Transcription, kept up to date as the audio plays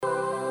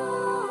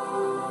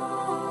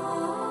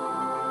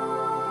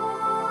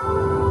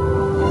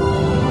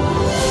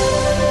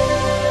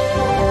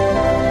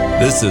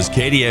This is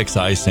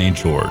KDXI St.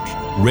 George,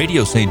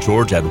 Radio St.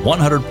 George at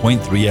 100.3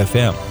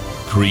 FM.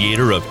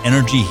 Creator of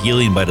Energy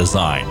Healing by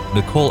Design,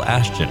 Nicole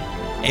Ashton,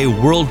 a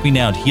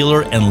world-renowned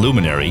healer and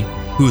luminary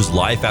whose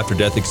life after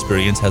death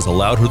experience has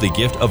allowed her the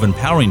gift of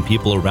empowering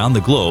people around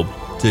the globe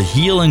to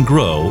heal and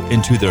grow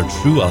into their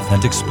true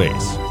authentic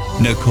space.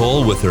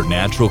 Nicole, with her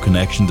natural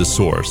connection to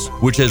Source,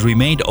 which has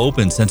remained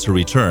open since her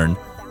return,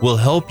 will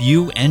help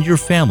you and your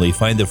family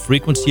find the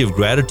frequency of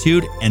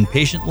gratitude and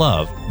patient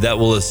love that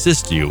will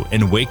assist you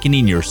in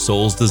awakening your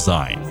soul's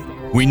design.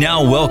 We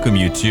now welcome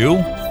you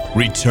to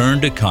Return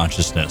to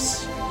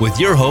Consciousness with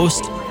your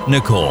host,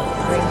 Nicole.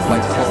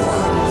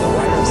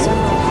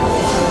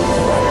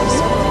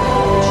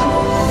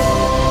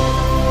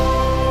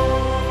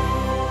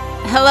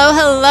 Hello,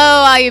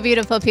 all you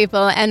beautiful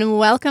people, and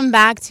welcome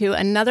back to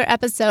another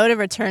episode of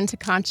Return to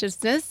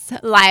Consciousness,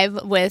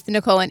 live with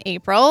Nicole and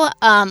April.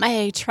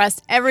 I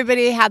trust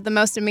everybody had the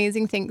most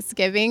amazing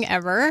Thanksgiving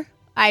ever.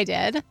 I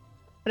did.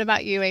 What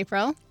about you,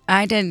 April?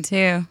 I did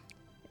too.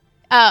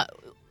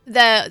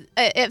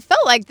 It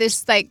felt like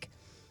this, like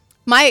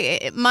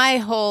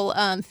my whole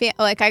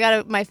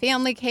my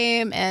family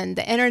came, and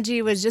the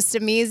energy was just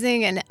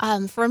amazing.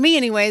 And for me,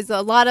 anyways,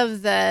 a lot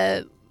of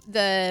the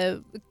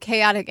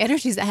chaotic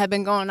energies that have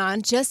been going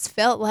on just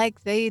felt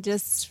like they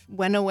just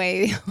went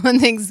away on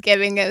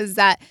Thanksgiving. It was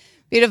that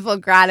beautiful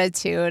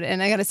gratitude,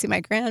 and I got to see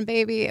my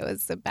grandbaby. It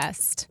was the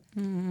best.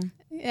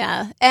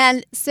 Yeah.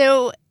 And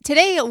so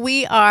today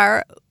we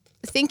are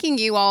thanking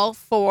you all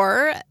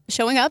for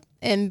showing up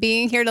and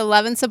being here to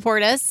love and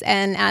support us,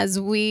 and as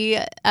we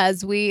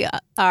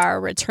are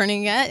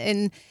returning it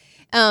in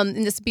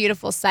this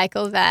beautiful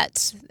cycle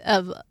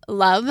of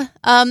love.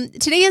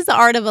 Today is the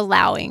art of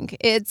allowing.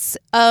 It's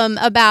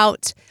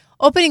about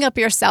opening up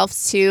yourself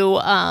to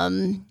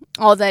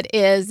all that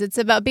is. It's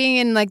about being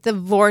in like the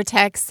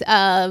vortex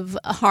of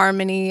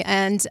harmony.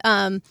 And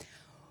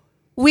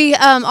we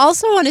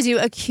also want to do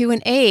a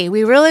Q&A.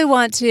 We really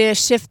want to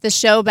shift the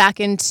show back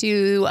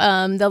into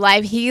the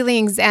live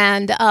healings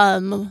and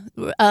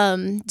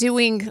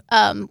doing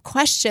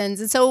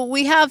questions. And so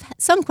we have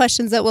some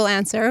questions that we'll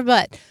answer,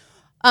 but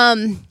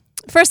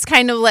first,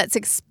 kind of let's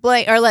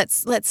explain, or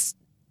let's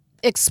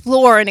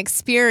explore and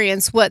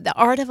experience what the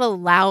art of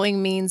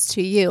allowing means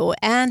to you.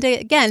 And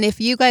again,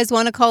 if you guys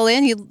want to call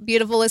in, you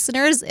beautiful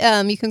listeners,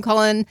 you can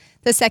call in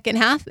the second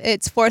half.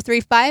 It's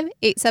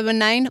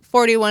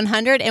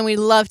 435-879-4100, and we'd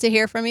love to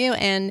hear from you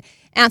and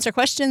answer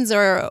questions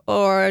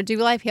or do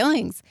live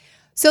healings.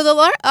 So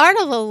the art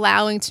of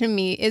allowing to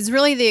me is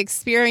really the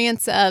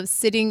experience of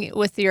sitting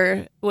with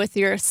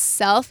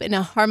yourself in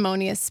a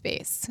harmonious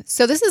space.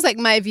 So this is like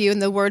my view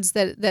and the words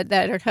that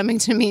are coming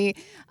to me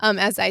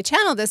as I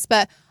channel this.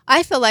 But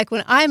I feel like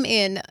when I'm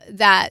in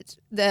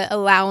the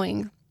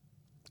allowing,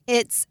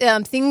 it's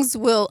things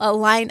will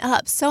align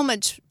up so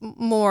much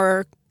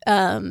more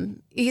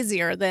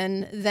easier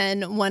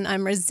than when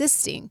I'm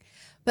resisting.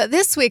 But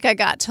this week I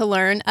got to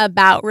learn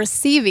about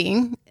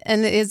receiving,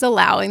 and it is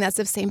allowing. That's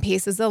the same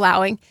piece as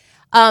allowing.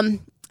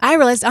 I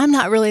realized I'm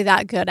not really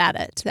that good at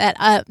it.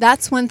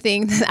 That's one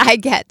thing that I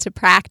get to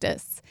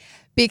practice,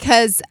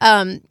 because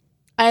I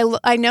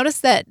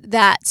noticed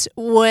that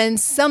when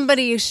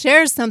somebody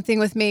shares something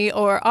with me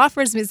or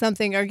offers me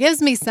something or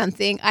gives me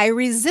something, I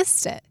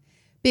resist it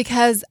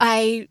because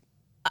I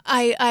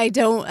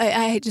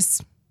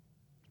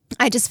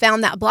just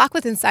found that block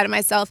within inside of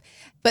myself.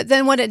 But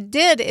then what it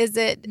did is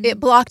it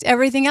blocked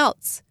everything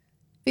else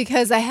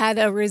because I had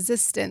a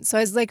resistance. So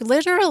I was like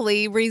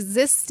literally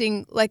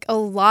resisting like a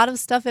lot of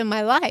stuff in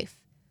my life.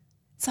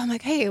 So I'm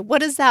like, hey,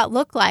 what does that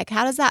look like?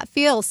 How does that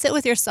feel? Sit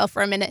with yourself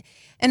for a minute.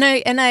 And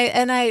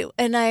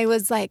I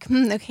was like,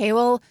 okay,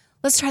 well,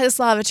 let's try this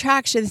law of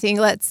attraction thing.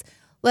 Let's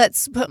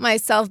put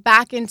myself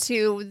back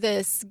into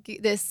this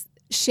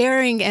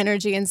sharing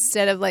energy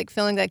instead of like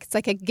feeling like it's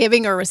like a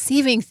giving or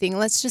receiving thing.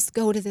 Let's just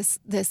go to this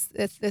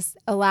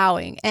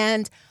allowing.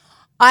 And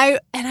I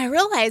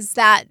realized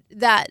that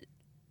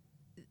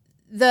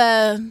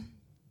the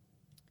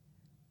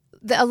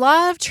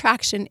law of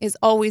attraction is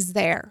always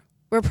there.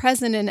 We're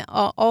present in it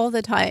all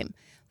the time.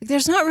 Like,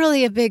 there's not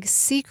really a big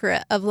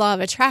secret of law of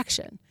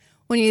attraction.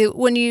 When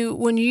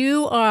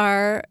you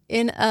are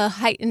in a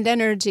heightened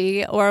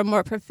energy or a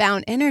more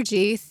profound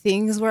energy,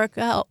 things work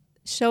out,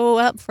 show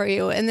up for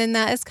you. And then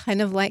that is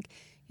kind of like,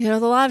 the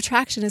law of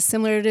attraction is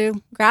similar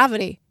to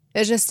gravity.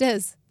 It just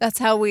is. That's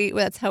how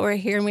we're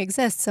here and we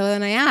exist. So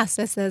then I asked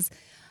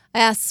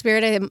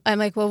Spirit, I'm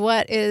like, well,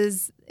 what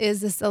is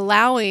this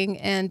allowing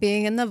and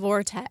being in the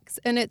vortex?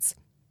 And it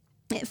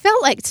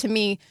felt like to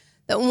me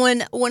that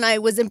when I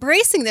was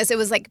embracing this, it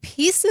was like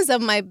pieces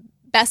of my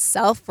best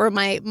self or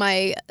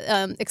my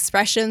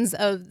expressions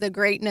of the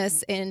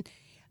greatness. And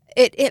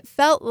it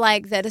felt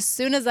like that as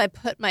soon as I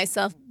put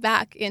myself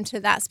back into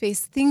that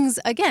space, things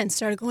again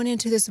started going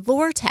into this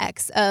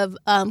vortex of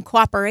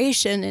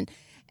cooperation.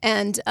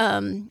 And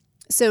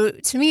so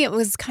to me, it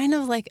was kind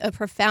of like a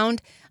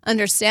profound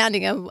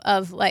understanding of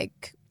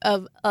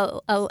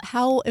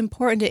how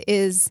important it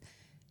is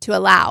to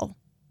allow.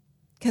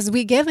 because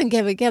we give and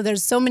give and give.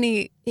 There's so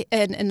many,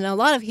 and a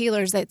lot of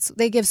healers that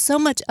they give so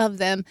much of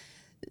them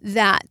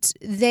that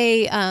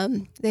they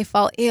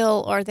fall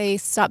ill or they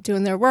stop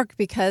doing their work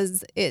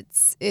because it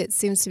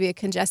seems to be a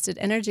congested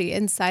energy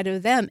inside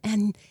of them,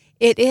 and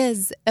it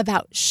is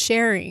about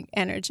sharing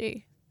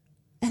energy,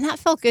 and that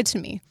felt good to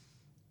me.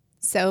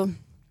 So,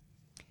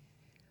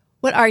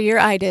 what are your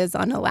ideas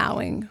on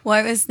allowing? Well,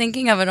 I was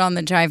thinking of it on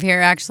the drive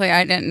here. Actually,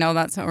 I didn't know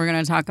that's what we're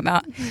going to talk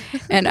about.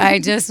 And I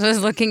just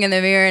was looking in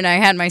the mirror and I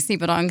had my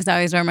seatbelt on because I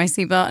always wear my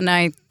seatbelt. And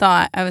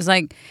I was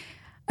like,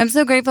 I'm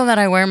so grateful that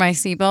I wear my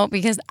seatbelt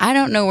because I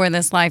don't know where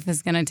this life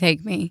is going to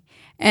take me.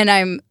 And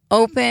I'm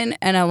open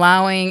and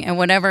allowing, and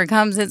whatever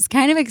comes, it's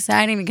kind of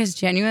exciting because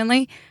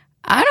genuinely,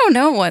 I don't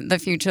know what the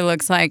future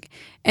looks like.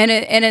 And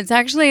it's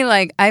actually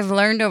like I've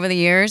learned over the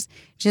years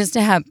just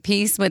to have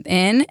peace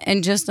within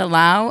and just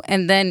allow.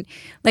 And then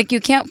like you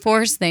can't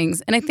force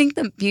things. And I think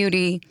the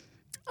beauty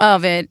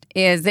of it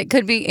is it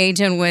could be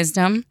age and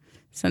wisdom,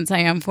 since I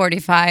am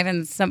 45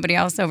 and somebody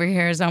else over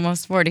here is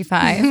almost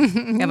 45.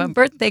 You have a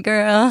birthday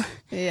girl.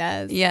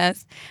 Yes.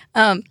 Yes.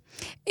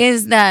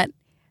 Is that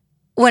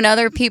when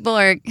other people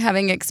are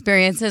having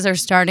experiences or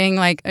starting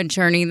like a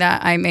journey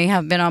that I may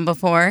have been on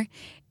before,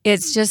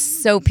 it's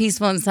just so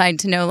peaceful inside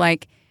to know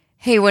like,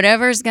 hey,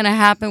 whatever's going to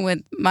happen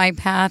with my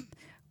path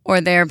or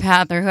their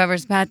path or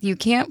whoever's path, you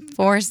can't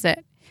force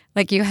it.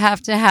 Like you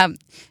have to have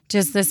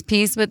just this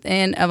peace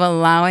within of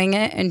allowing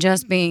it and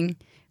just being,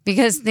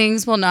 because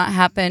things will not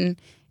happen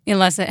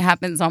unless it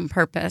happens on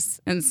purpose.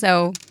 And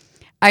so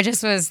I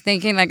just was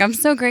thinking like, I'm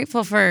so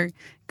grateful for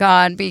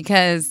God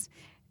because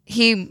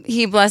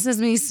he blesses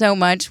me so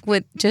much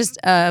with just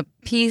a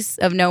piece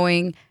of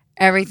knowing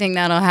everything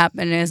that'll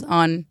happen is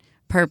on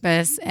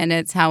purpose and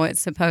it's how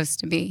it's supposed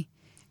to be.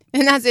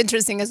 And that's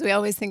interesting because we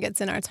always think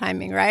it's in our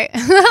timing, right?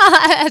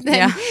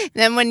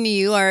 Then when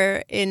you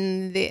are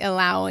in the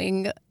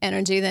allowing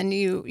energy, then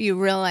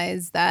you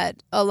realize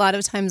that a lot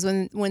of times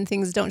when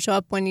things don't show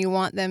up when you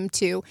want them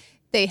to,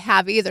 they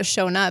have either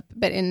shown up,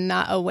 but in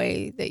not a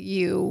way that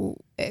you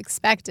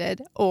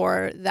expected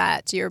or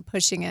that you're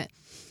pushing it.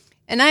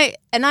 And I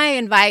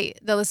invite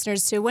the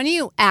listeners to, when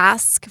you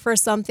ask for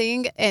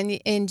something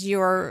and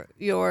you're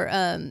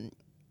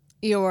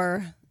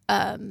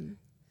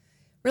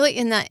really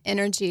in that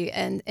energy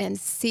and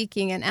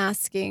seeking and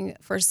asking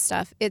for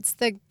stuff, it's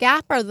the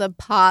gap or the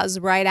pause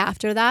right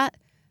after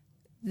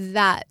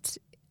that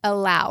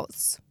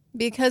allows,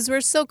 because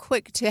we're so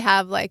quick to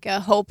have like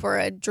a hope or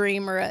a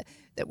dream or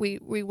that we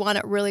want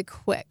it really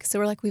quick. So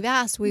we're like, we've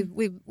asked,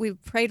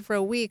 we've prayed for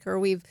a week, or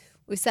we've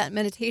sat in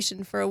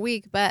meditation for a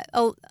week, but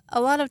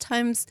a lot of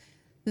times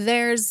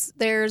there's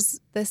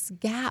this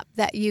gap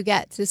that you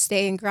get to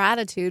stay in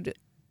gratitude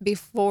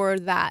before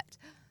that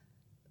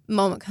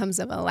moment comes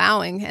of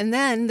allowing. And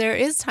then there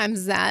is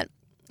times that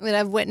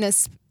I've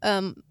witnessed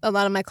a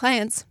lot of my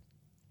clients,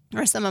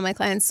 or some of my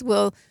clients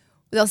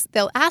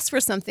they'll ask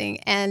for something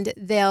and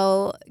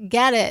they'll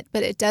get it,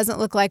 but it doesn't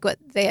look like what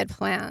they had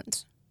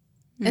planned.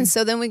 And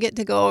so then we get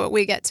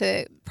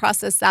to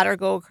process that or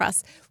go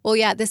across, well,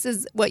 yeah, this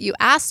is what you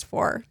asked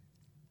for,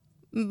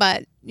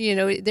 but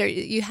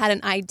you had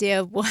an idea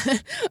of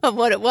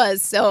what it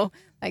was. So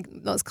like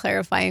those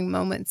clarifying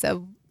moments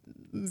of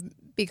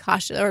be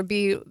cautious or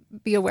be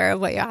aware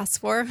of what you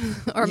ask for,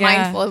 or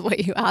mindful of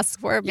what you ask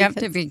for. You have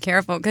to be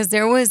careful, because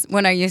there was,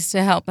 when I used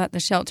to help at the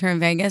shelter in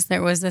Vegas,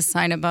 there was this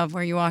sign above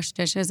where you wash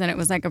dishes, and it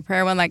was like a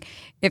prayer one, like,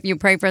 if you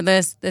pray for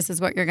this, this is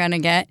what you're going to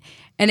get.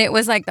 And it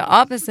was like the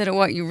opposite of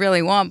what you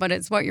really want, but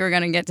it's what you're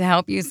going to get to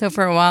help you. So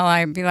for a while,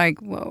 I'd be like,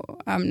 whoa,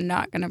 I'm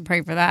not going to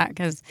pray for that,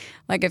 because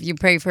like if you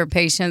pray for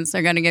patience,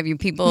 they're going to give you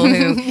people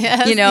who,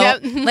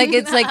 like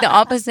it's like the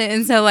opposite.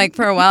 And so like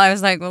for a while, I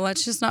was like, well,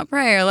 let's just not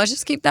pray, or let's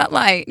just keep that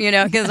light,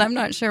 because I'm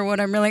not sure what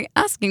I'm really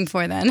asking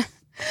for then.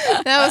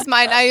 That was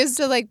mine. I used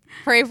to like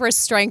pray for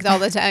strength all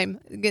the time.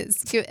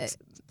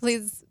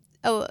 Please,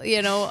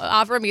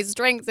 offer me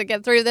strength to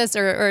get through this,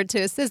 or to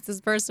assist this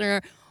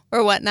person,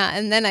 or whatnot.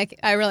 And then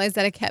I realized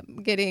that I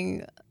kept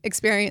getting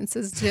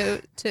experiences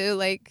to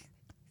like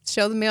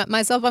show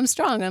myself I'm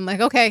strong. I'm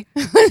like, okay,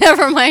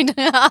 never mind.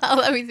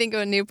 Let me think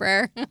of a new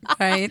prayer.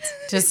 Right.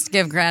 Just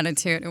give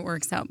gratitude. It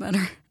works out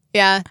better.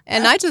 Yeah.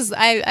 And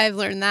I've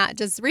learned that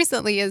just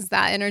recently, is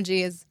that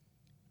energy is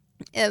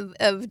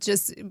of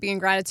just being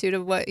gratitude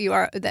of what you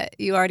are, that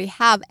you already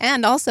have,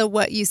 and also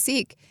what you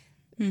seek.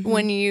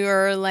 When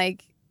you're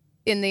like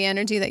in the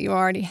energy that you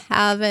already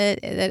have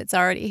it, that it's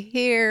already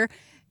here,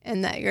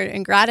 and that you're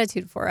in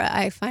gratitude for it,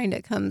 I find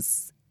it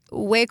comes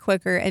way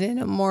quicker and in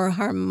a more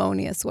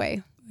harmonious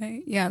way.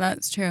 Right. Yeah,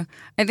 that's true.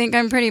 I think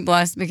I'm pretty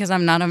blessed because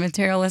I'm not a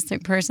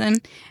materialistic person.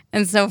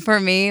 And so for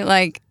me,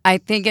 like, I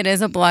think it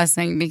is a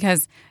blessing,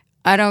 because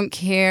I don't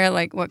care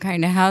like what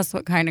kind of house,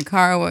 what kind of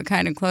car, what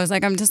kind of clothes.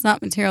 Like, I'm just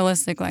not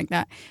materialistic like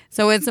that.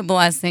 So it's a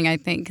blessing, I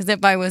think, because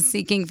if I was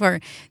seeking to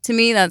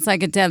me, that's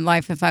like a dead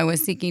life. If I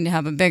was seeking to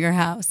have a bigger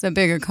house, a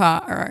bigger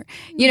car, or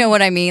you know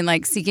what I mean,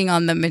 like seeking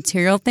on the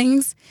material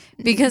things,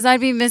 because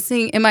I'd be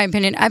missing, in my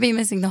opinion,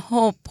 the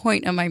whole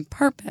point of my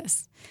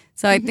purpose.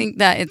 So I think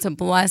that it's a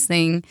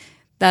blessing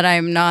that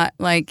I'm not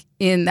like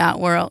in that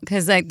world,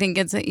 because I think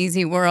it's an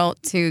easy world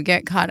to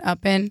get caught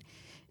up in,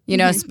 you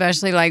know,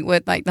 especially like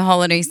with like the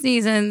holiday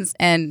seasons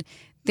and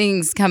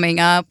things coming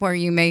up where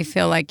you may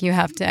feel like you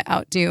have to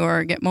outdo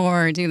or get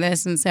more or do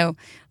this. And so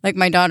like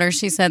my daughter,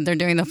 she said they're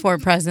doing the 4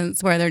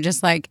 presents where they're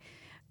just like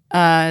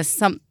I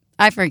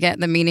forget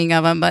the meaning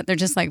of them, but they're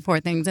just like 4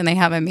 things and they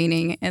have a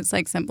meaning. It's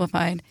like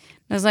simplified.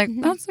 I was like,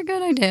 that's a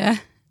good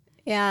idea.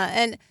 Yeah.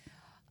 And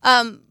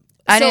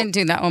I didn't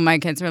do that when my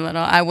kids were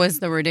little. I was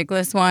the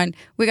ridiculous one.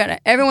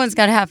 Everyone's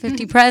got to have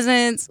 50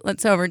 presents.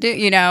 Let's overdo,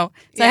 you know.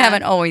 So I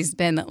haven't always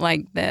been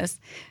like this.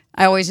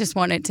 I always just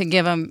wanted to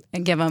give them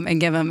and give them and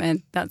give them,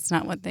 and that's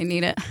not what they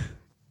needed.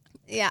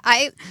 Yeah,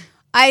 I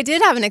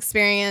did have an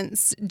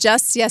experience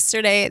just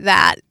yesterday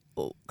that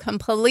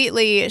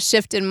completely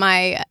shifted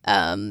my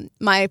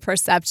my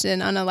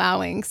perception on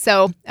allowing.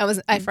 So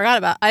I forgot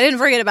about. I didn't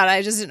forget about it.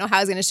 I just didn't know how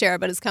I was going to share it,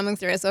 but it's coming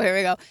through. So here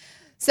we go.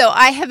 So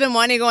I have been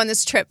wanting to go on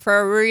this trip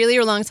for a really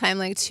long time,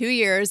 like 2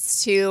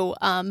 years, to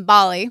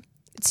Bali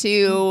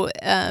to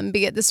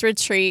be at this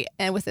retreat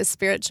and with a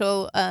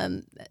spiritual,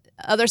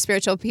 other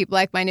spiritual people,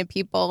 like-minded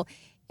people,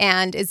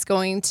 and it's just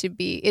going to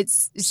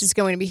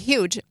be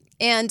huge.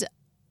 And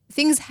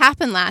things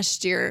happened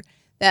last year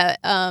that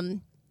I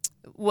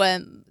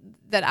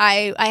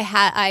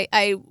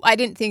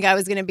didn't think I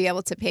was going to be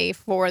able to pay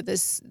for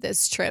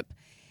this trip,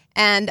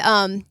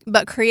 and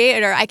but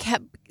Creator,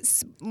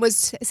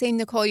 was saying,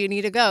 Nicole, you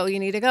need to go.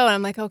 And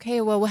I'm like,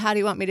 okay, well, how do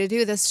you want me to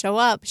do this? Show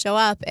up.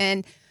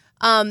 And,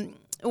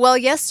 well,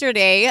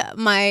 yesterday,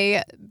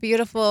 my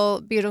beautiful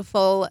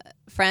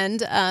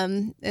friend,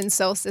 and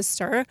soul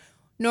sister,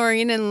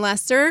 Noreen and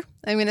Lester,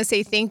 I'm going to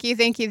say thank you.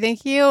 They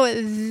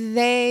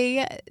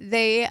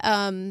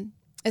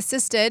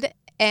assisted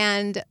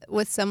and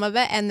with some of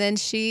it. And then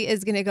she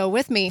is going to go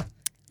with me.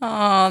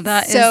 Oh,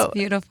 that is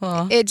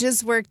beautiful. It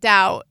just worked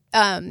out.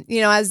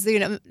 As you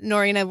know,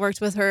 Noreen, I've worked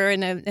with her,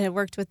 and I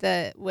worked with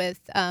her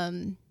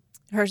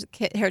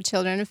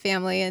children and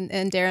family,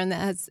 and Darren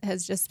that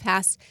has just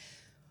passed.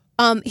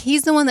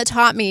 He's the one that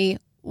taught me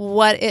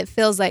what it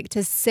feels like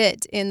to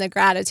sit in the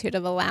gratitude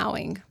of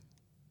allowing.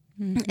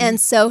 Mm-hmm. And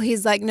so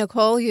he's like,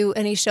 Nicole,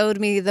 and he showed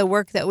me the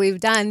work that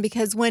we've done,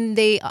 because when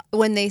they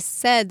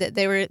said that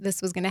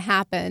this was going to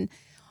happen,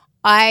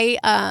 I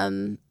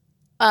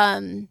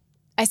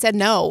said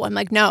no. I'm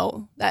like,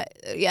 no,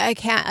 I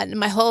can't. And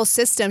my whole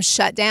system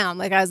shut down.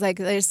 Like I was like,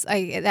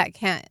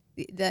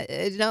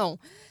 no.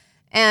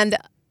 And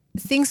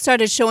things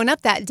started showing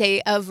up that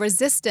day of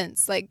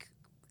resistance, like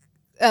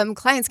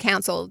clients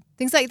canceled,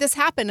 things like this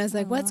happened. I was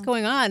like, what's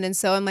going on? And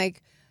so I'm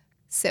like,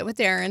 sit with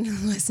Darren,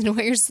 listen to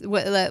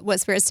what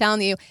Spirit's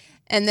telling you.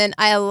 And then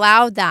I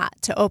allowed that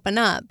to open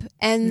up.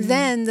 And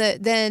then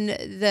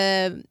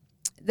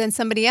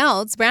somebody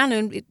else,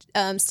 Brandon,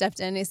 stepped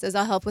in and he says,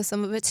 I'll help with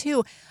some of it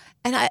too.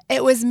 And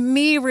it was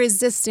me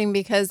resisting,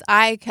 because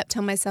I kept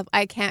telling myself,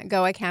 I can't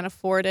go. I can't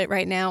afford it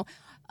right now.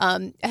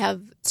 I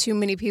have too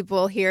many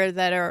people here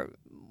that are,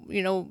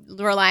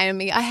 relying on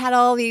me. I had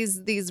all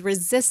these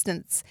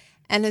resistance.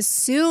 And as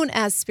soon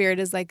as Spirit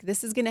is like,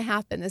 this is going to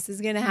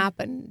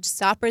happen,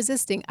 stop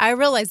resisting. I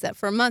realized that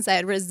for months I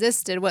had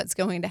resisted what's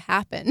going to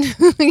happen.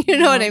 You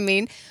know what I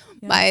mean?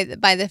 Yeah.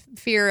 By the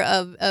fear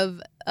of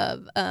I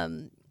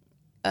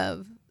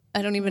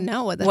don't even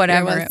know what the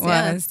whatever fear was.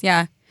 It was.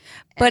 Yeah.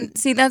 But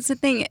see, that's the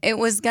thing. It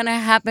was going to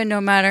happen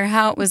no matter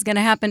how it was going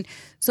to happen.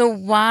 So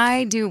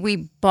why do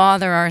we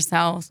bother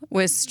ourselves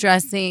with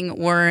stressing,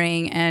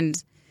 worrying,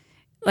 and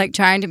like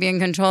trying to be in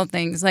control of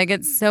things? Like,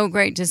 it's so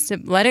great just to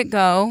let it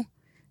go,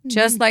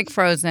 just like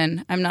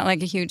Frozen. I'm not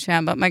like a huge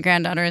fan, but my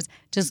granddaughter is.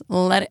 Just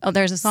let it. Oh,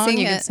 there's a song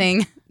you can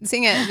sing.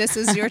 Sing it. This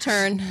is your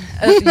turn.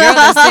 You're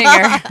the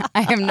singer.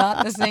 I am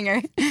not the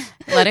singer.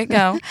 Let it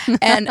go.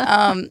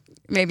 And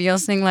maybe you'll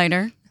sing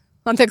later.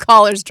 On the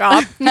caller's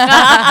drop.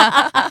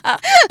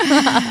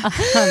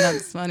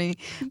 That's funny.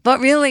 But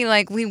really,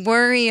 like, we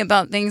worry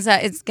about things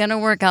that it's going to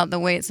work out the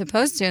way it's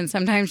supposed to. And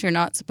sometimes you're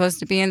not supposed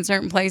to be in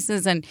certain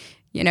places. And,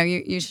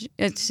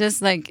 it's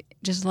just like,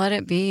 just let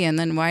it be. And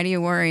then why do you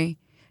worry?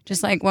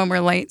 Just like when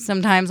we're late,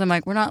 sometimes I'm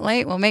like, we're not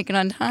late. We'll make it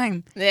on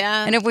time.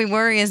 Yeah. And if we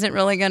worry, is it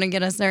really going to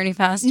get us there any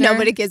faster?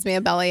 Nobody gives me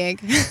a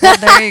bellyache. Well,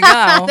 there you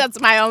go. That's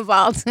my own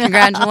fault.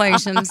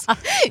 Congratulations.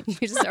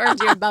 You just earned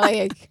your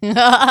bellyache.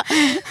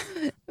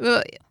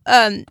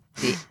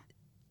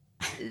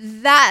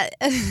 That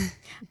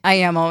I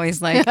am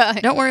always like,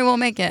 don't worry, we'll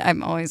make it.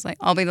 I'm always like,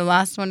 I'll be the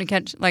last one to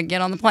get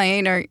on the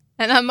plane,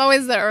 and I'm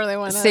always the early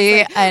one.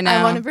 See, I know.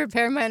 I want to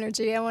prepare my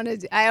energy.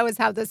 I always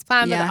have this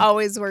plan, but it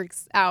always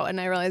works out.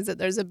 And I realize that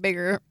there's a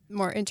bigger,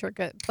 more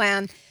intricate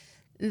plan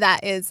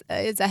that is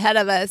ahead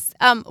of us.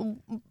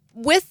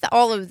 With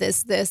all of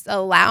this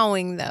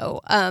allowing though,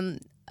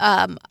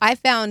 I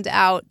found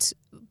out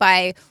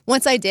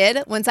once I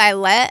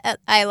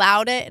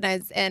allowed it,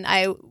 and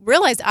I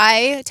realized,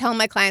 I tell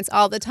my clients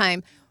all the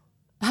time,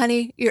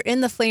 honey, you're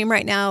in the flame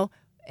right now.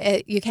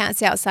 You can't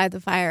stay outside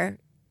the fire.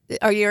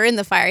 Or you're in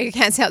the fire, you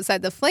can't stay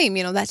outside the flame.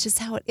 That's just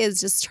how it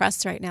is. Just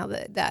trust right now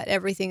that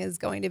everything is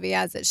going to be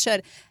as it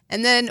should.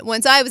 And then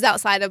once I was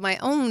outside of my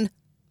own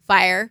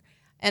fire,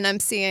 And I'm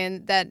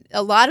seeing that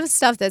a lot of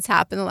stuff that's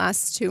happened the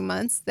last 2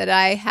 months that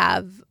I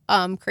have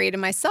created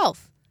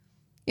myself.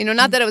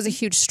 Not that it was a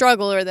huge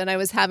struggle or that I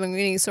was having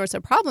any sorts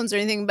of problems or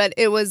anything, but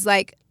it was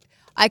like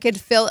I could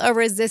feel a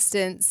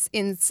resistance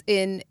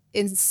in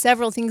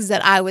several things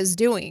that I was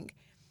doing.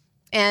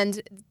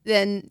 And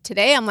then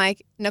today I'm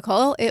like,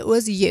 Nicole, it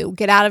was you.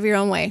 Get out of your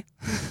own way.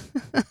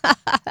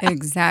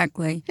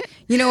 Exactly.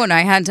 You know what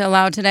I had to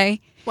allow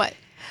today? What?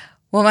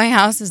 Well, my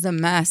house is a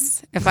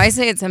mess. If I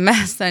say it's a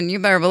mess, then you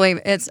better believe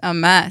it's a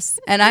mess.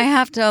 And I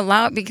have to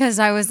allow it because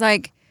I was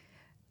like,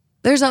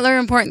 there's other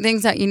important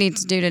things that you need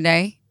to do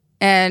today.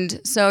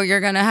 And so you're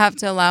going to have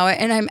to allow it.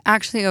 And I'm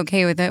actually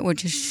okay with it,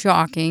 which is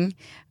shocking.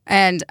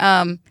 And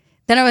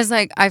then I was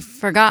like, I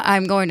forgot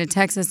I'm going to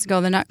Texas to go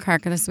to the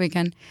Nutcracker this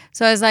weekend.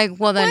 So I was like,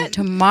 well, then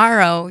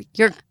tomorrow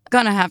you're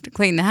going to have to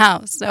clean the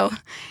house. So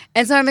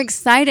I'm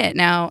excited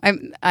now.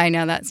 I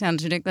know that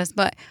sounds ridiculous,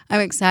 but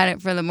I'm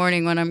excited for the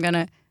morning when I'm going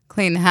to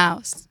clean the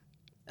house.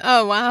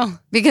 Oh, wow.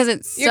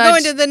 Because you're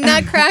going to the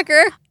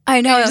Nutcracker?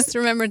 I know. I just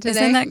remembered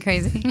today. Isn't that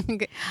crazy?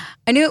 Okay.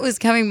 I knew it was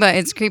coming, but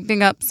it's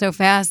creeping up so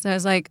fast. I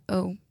was like,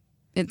 oh,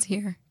 it's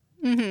here.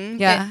 Mm-hmm.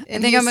 Yeah. In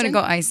I think I'm going to Houston?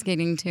 go ice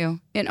skating too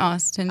in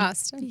Austin.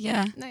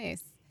 Yeah.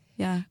 Nice.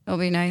 Yeah. It'll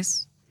be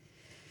nice.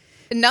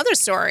 Another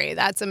story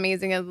that's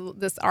amazing of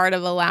this art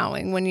of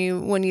allowing when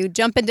you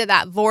jump into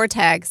that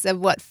vortex of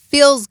what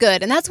feels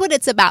good, and that's what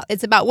it's about.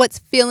 It's about what's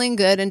feeling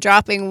good and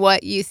dropping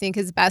what you think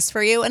is best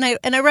for you. And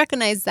I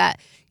recognize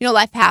that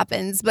life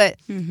happens, but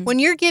when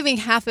you're giving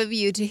half of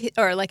you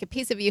or like a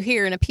piece of you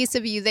here and a piece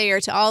of you there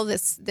to all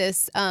this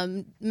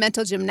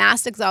mental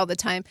gymnastics all the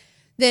time,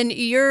 then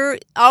you're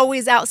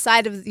always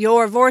outside of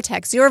your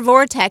vortex. Your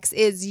vortex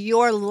is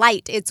your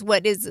light. It's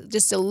what is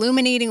just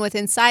illuminating what's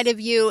inside of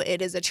you.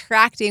 It is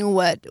attracting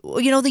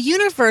the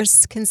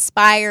universe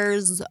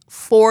conspires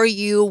for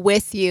you,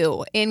 with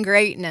you in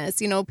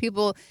greatness.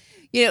 People,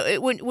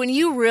 when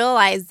you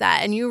realize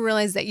that and you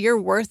realize that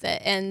you're worth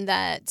it and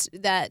that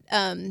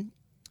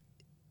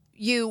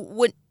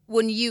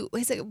when you,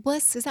 is it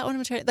bliss? Is that what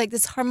I'm trying to, like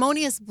this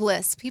harmonious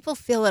bliss? People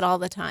feel it all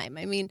the time.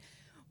 I mean,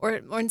 or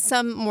in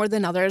some more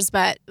than others,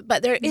 but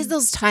there is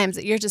those times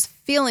that you're just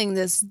feeling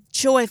this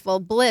joyful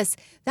bliss.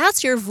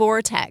 That's your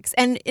vortex.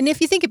 And if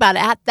you think about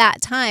it, at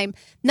that time,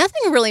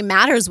 nothing really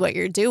matters what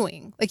you're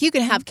doing. Like you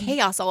can have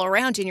chaos all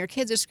around you and your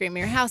kids are screaming,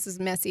 your house is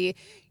messy,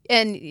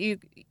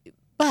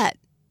 but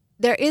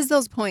there is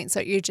those points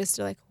that you're just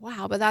like,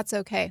 wow, but that's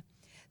okay.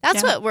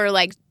 That's what we're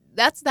like.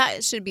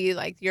 That should be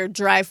like your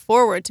drive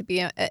forward to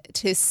be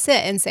to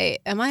sit and say,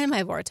 am I in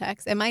my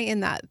vortex? Am I in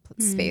that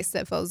space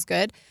that feels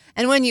good?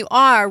 And when you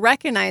are,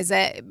 recognize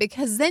it,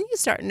 because then you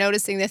start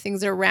noticing the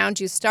things around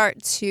you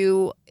start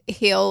to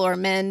heal or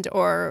mend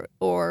or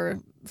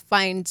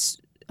find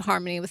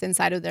harmony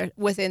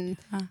within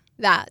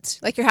that.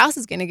 Like your house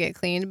is going to get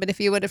cleaned, but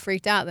if you would have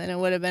freaked out, then it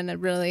would have been a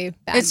really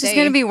bad It's just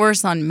going to be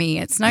worse on me.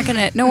 It's not going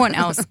to, no one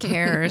else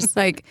cares.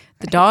 Like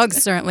the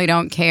dogs certainly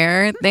don't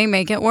care. They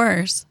make it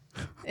worse.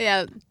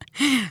 Yeah.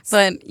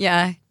 But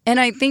yeah. And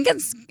I think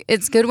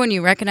it's good when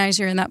you recognize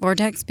you're in that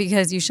vortex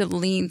because you should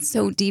lean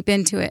so deep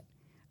into it.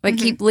 Like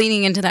keep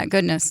leaning into that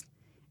goodness.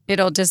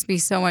 It'll just be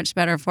so much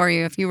better for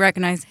you. If you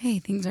recognize, hey,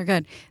 things are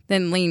good,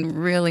 then lean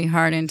really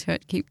hard into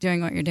it. Keep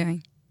doing what you're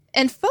doing.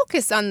 And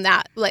focus on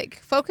that. Like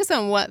focus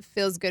on what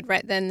feels good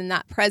right then in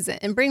that present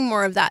and bring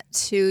more of that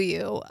to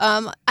you.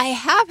 I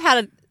have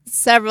had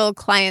several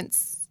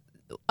clients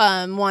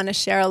want to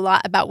share a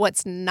lot about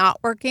what's not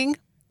working.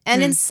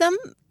 And in some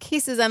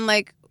cases, I'm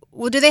like,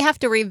 well, do they have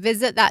to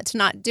revisit that to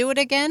not do it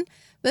again?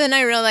 But then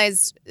I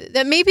realized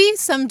that maybe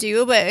some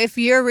do, but if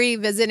you're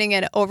revisiting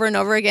it over and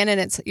over again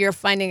and you're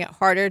finding it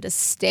harder to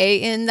stay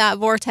in that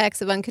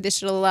vortex of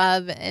unconditional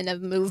love and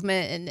of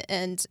movement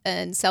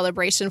and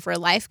celebration for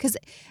life, because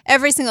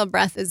every single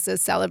breath is a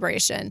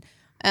celebration.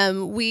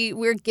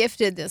 We're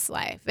gifted this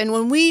life. And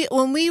when we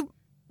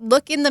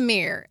look in the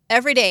mirror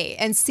every day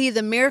and see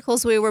the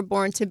miracles we were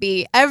born to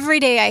be, every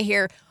day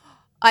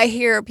I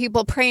hear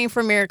people praying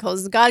for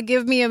miracles. God,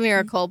 give me a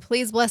miracle.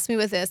 Please bless me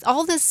with this.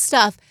 All this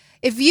stuff.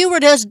 If you were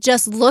to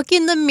just look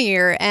in the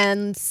mirror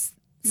and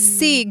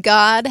see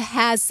God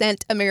has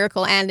sent a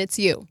miracle and it's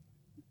you.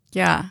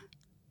 Yeah.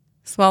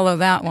 Swallow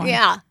that one.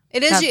 Yeah.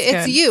 It is That's you.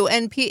 It's good.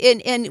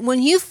 you. And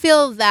when you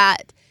feel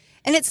that,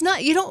 and it's not,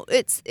 I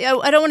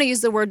don't want to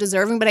use the word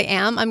deserving, but I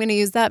am. I'm going to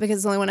use that because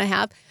it's the only one I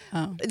have.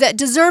 Oh. That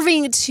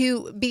deserving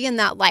to be in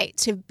that light,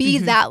 to be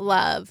that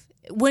love.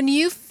 When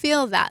you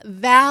feel that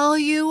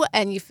value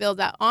and you feel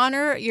that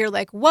honor, you're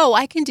like, whoa,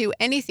 I can do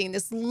anything.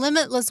 This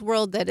limitless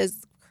world that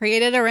is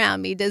created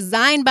around me,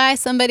 designed by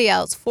somebody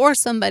else, for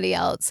somebody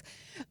else,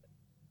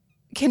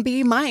 can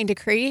be mine to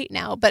create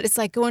now. But it's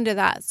like going to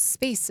that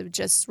space of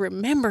just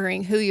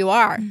remembering who you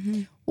are.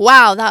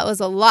 Wow, that was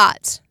a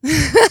lot.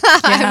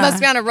 I must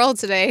be on a roll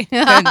today.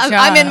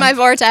 I'm in my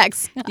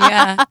vortex.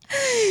 Yeah.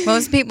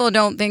 Most people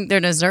don't think they're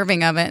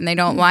deserving of it and they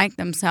don't like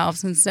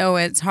themselves. And so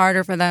it's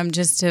harder for them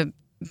just to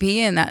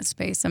be in that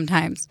space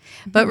sometimes.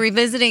 But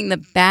revisiting the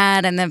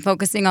bad and then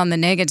focusing on the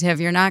negative,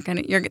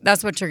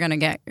 that's what you're going to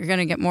get. You're going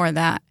to get more of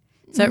that.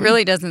 So it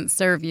really doesn't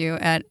serve you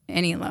at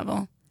any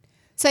level.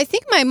 So I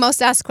think my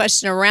most asked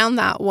question around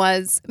that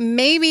was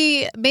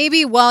maybe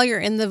while you're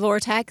in the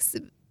vortex,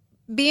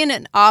 be in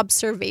an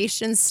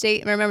observation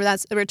state. Remember,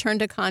 that's a return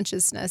to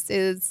consciousness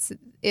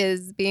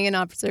is being in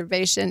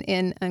observation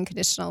in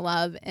unconditional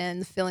love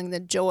and feeling the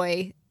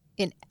joy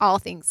in all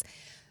things.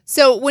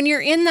 So when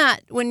you're in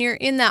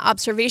that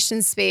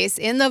observation space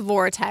in the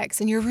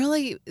vortex and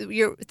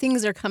your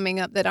things are coming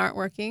up that aren't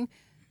working,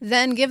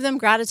 then give them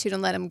gratitude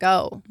and let them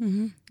go.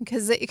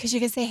 Because you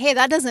can say, hey,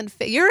 that doesn't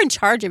fit. You're in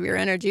charge of your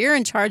energy. You're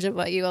in charge of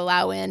what you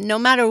allow in. No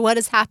matter what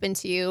has happened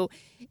to you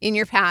in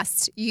your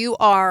past,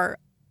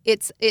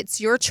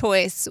 it's your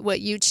choice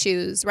what you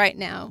choose right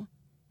now,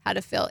 how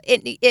to feel.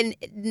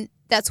 And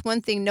that's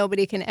one thing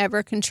nobody can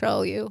ever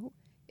control you,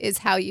 is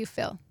how you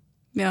feel.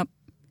 Yep.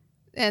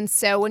 And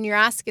so when you're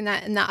asking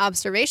that in that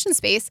observation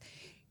space,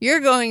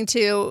 you're going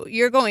to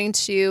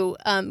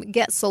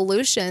get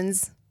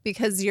solutions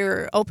because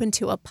you're open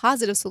to a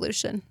positive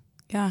solution.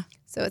 Yeah.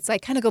 So it's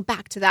like kind of go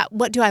back to that.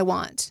 What do I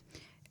want?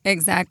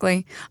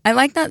 Exactly. I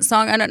like that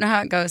song. I don't know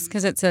how it goes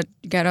because it's a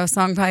ghetto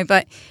song probably,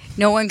 but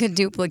no one could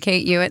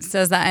duplicate you. It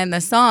says that in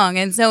the song.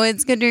 And so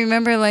it's good to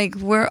remember, like,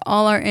 we're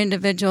all our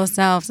individual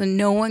selves and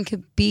no one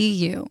could be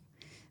you.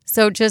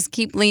 So just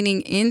keep leaning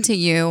into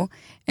you.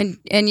 And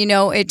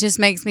it just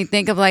makes me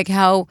think of like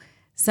how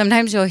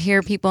sometimes you'll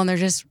hear people and they're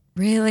just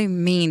really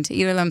mean to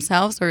either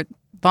themselves or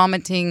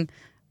vomiting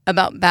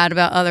bad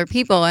about other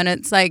people. And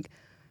it's like,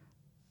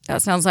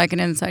 that sounds like an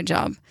inside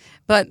job.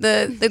 But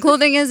the cool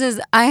thing is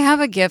I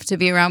have a gift to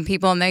be around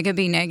people and they could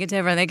be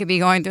negative or they could be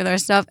going through their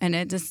stuff and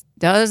it just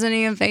doesn't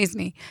even faze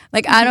me.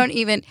 Like I don't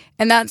even,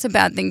 and that's a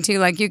bad thing too.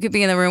 Like you could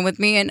be in the room with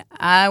me and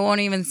I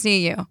won't even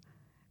see you.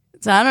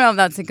 So I don't know if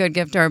that's a good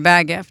gift or a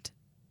bad gift.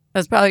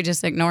 That's probably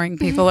just ignoring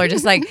people or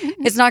just like,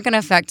 it's not going to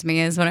affect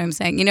me is what I'm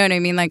saying. You know what I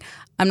mean? Like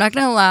I'm not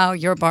going to allow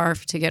your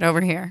barf to get over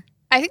here.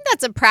 I think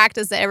that's a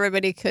practice that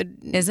everybody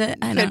could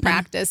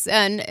practice.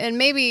 And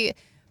maybe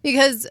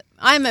because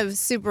I'm a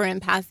super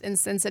empath and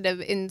sensitive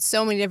in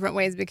so many different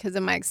ways because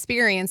of my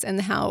experience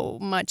and how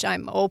much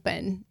I'm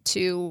open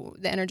to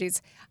the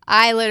energies.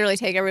 I literally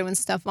take everyone's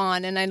stuff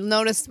on. And I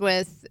noticed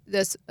with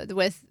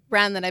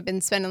Brand that I've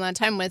been spending a lot of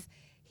time with,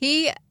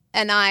 he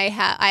and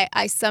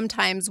I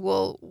sometimes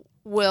will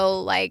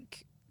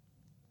like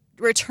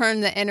return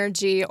the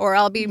energy or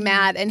I'll be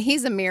mad and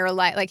he's a mirror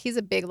light, like he's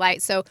a big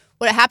light. So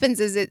what happens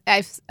is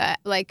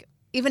like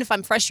even if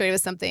I'm frustrated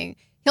with something,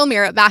 he'll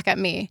mirror it back at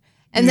me.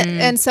 And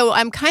and so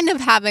I'm kind of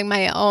having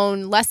my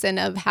own lesson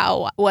of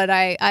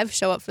I've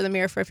show up for the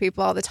mirror for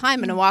people all the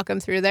time and I walk them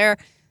through their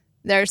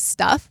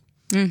stuff.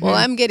 Well,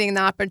 I'm getting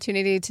the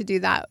opportunity to do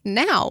that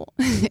now.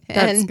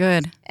 That's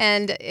good.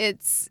 And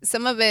it's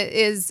some of it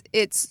is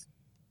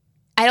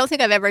I don't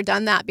think I've ever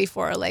done that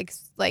before. Like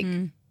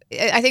I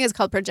think it's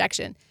called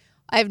projection.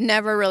 I've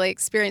never really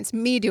experienced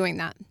me doing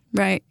that.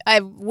 Right.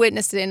 I've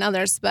witnessed it in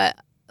others, but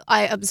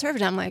I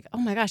observed it. I'm like, oh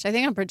my gosh, I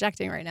think I'm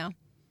projecting right now.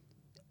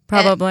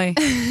 Probably. And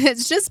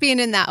it's just being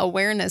in that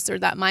awareness or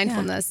that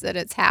mindfulness that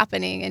it's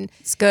happening. And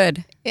it's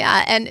good.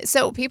 Yeah. And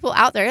so people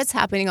out there, it's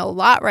happening a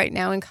lot right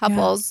now in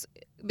couples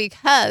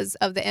because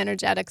of the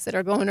energetics that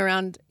are going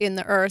around in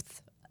the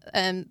earth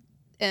and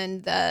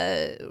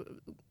the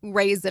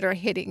rays that are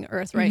hitting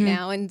earth right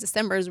now. And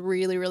December is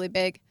really, really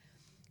big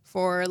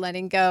for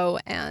letting go.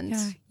 And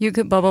you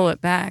could bubble it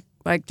back.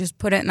 Like just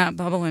put it in that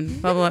bubble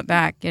and bubble it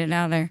back. Get it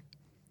out of there.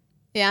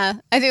 Yeah.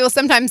 I think, well,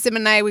 sometimes Sim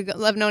and I, we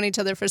love known each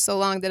other for so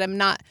long that I'm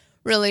not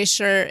really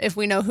sure if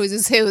we know whose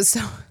is whose.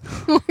 So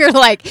we're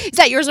like, is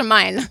that yours or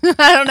mine?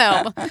 I don't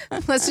know.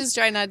 Let's just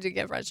try not to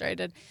get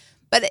frustrated.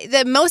 But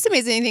the most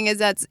amazing thing is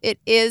that it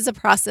is a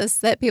process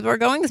that people are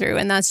going through,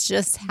 and that's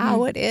just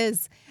how it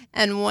is.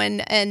 And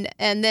when and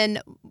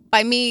then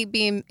by me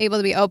being able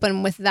to be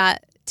open with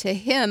that to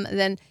him,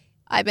 then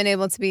I've been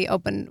able to be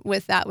open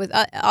with that with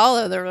all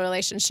of the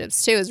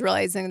relationships too. Is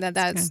realizing that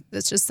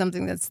that's just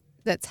something that's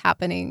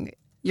happening.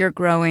 You're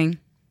growing.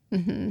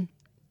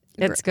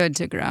 It's good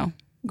to grow.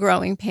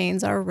 Growing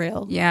pains are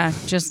real. Yeah,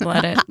 just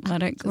let it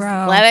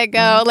grow. Let it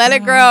go. Let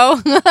it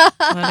grow.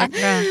 Let it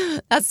grow.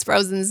 That's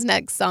Frozen's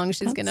next song.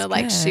 She's gonna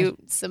like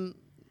shoot some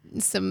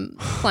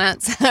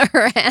plants at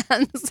her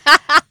hands.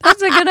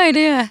 That's a good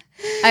idea.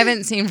 I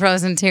haven't seen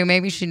Frozen 2.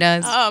 Maybe she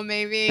does. Oh,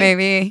 maybe.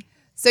 Maybe.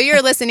 So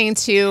you're listening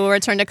to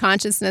Return to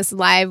Consciousness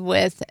live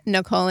with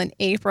Nicole and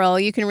April.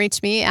 You can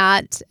reach me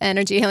at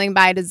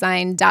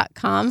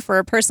energyhealingbydesign.com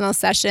for personal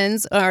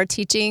sessions or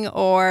teaching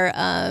or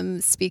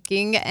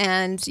speaking.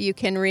 And you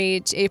can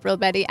reach April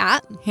Betty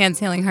at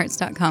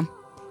handshealinghearts.com.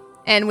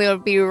 And we'll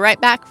be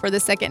right back for the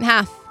second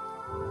half.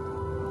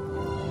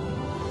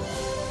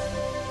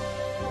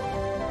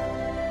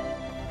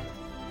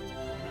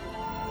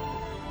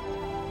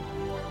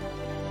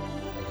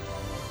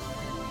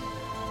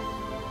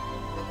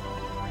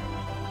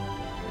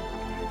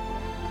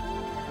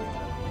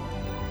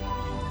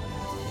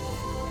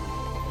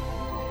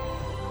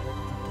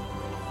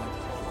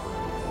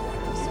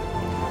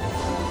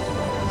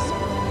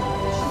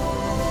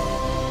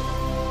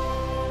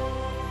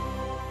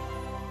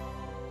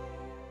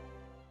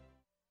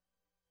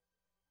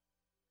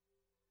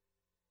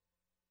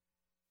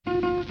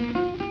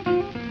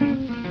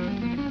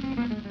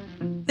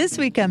 This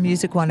week on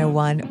Music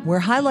 101, we're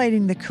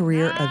highlighting the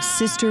career of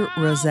Sister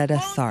Rosetta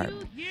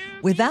Tharpe.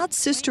 Without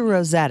Sister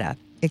Rosetta,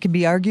 it can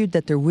be argued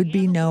that there would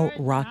be no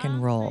rock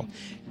and roll.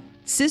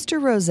 Sister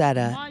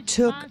Rosetta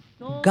took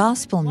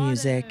gospel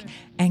music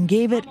and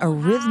gave it a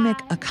rhythmic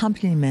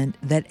accompaniment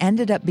that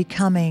ended up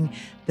becoming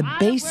the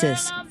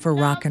basis for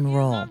rock and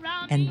roll.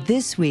 And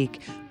this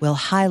week, we'll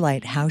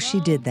highlight how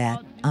she did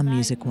that on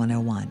Music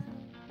 101.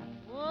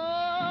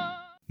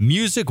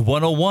 Music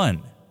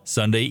 101,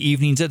 Sunday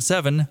evenings at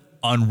 7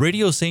 on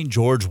Radio St.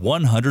 George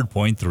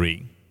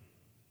 100.3.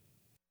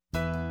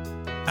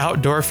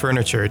 Outdoor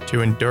furniture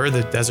to endure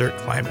the desert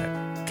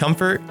climate.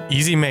 Comfort,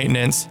 easy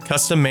maintenance,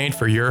 custom made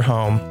for your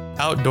home.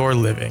 Outdoor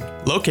Living.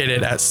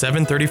 Located at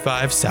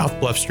 735 South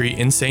Bluff Street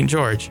in St.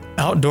 George,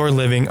 Outdoor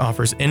Living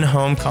offers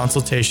in-home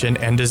consultation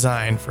and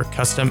design for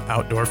custom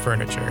outdoor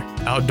furniture.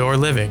 Outdoor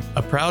Living,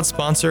 a proud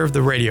sponsor of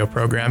the radio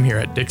program here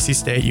at Dixie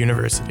State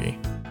University.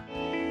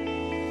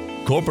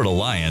 Corporate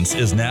Alliance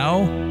is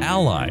now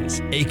Allies,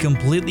 a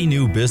completely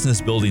new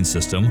business building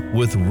system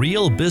with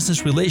real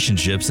business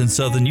relationships in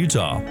Southern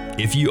Utah.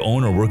 If you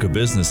own or work a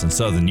business in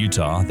Southern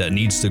Utah that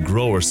needs to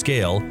grow or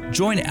scale,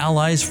 join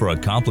Allies for a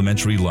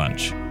complimentary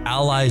lunch.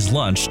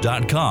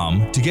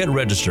 AlliesLunch.com to get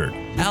registered.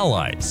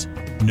 Allies.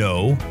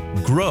 Know,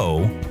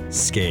 grow,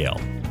 scale.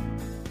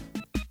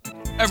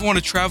 Ever want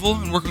to travel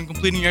and work on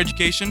completing your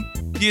education?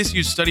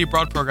 DSU's Study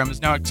Abroad program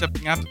is now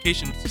accepting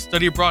applications to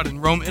study abroad in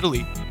Rome,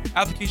 Italy.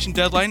 Application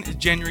deadline is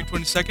January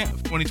 22nd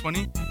of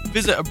 2020.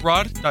 Visit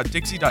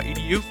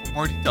abroad.dixie.edu for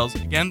more details.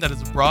 Again, that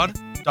is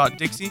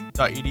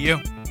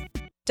abroad.dixie.edu.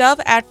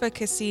 Dove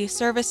advocacy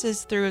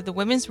services through the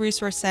Women's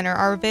Resource Center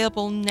are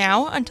available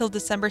now until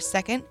December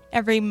 2nd,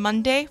 every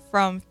Monday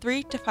from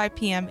 3 to 5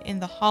 p.m.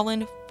 in the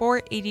Holland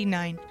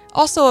 489.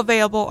 Also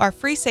available are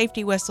free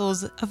safety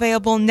whistles,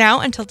 available now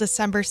until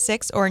December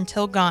 6th or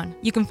until gone.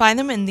 You can find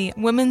them in the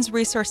Women's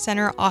Resource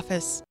Center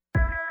office.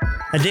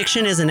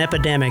 Addiction is an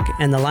epidemic,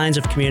 and the lines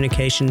of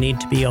communication need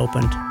to be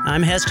opened.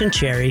 I'm Heston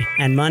Cherry,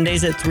 and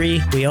Mondays at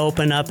 3, we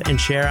open up and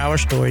share our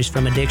stories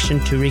from addiction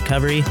to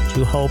recovery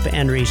to hope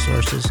and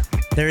resources.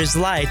 There is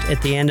light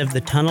at the end of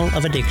the tunnel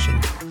of addiction.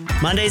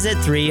 Mondays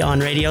at 3 on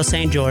Radio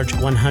St. George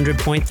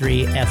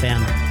 100.3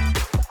 FM.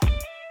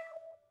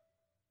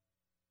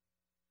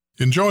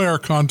 Enjoy our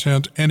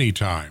content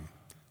anytime.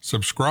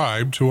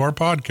 Subscribe to our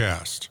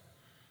podcast.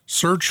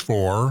 Search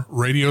for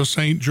Radio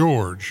St.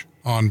 George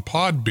on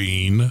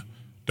Podbean.com.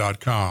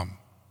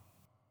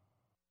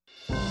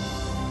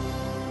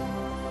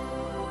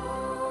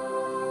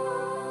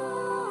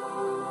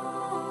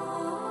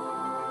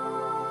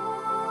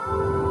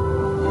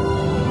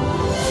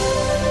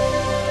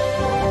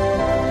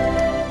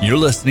 You're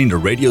listening to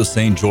Radio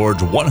St. George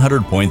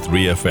 100.3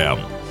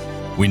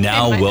 FM. We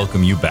now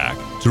welcome you back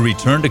to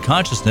Return to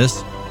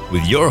Consciousness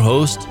with your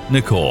host,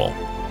 Nicole.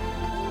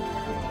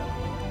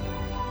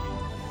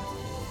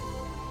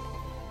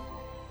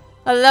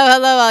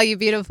 Hello, all you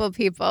beautiful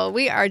people.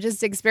 We are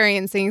just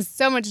experiencing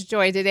so much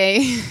joy today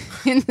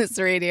in this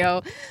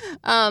radio.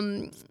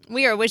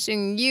 We are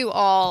wishing you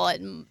all a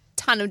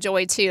ton of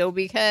joy too,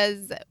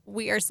 because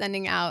we are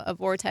sending out a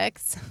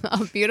vortex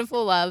of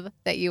beautiful love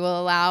that you will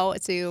allow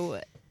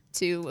to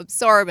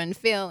absorb and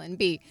feel and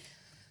be.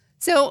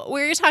 So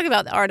we're talking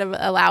about the art of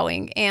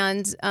allowing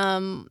and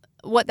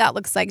what that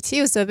looks like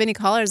too. So if any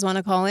callers want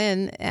to call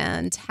in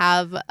and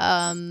have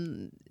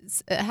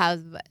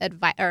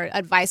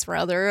advice for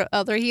other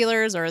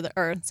healers or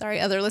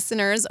other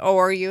listeners,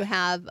 or you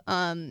have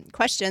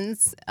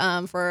questions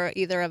for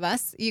either of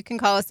us, you can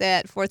call us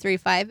at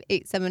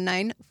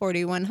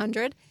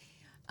 435-879-4100.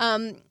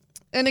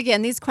 And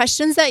again, these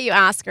questions that you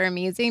ask are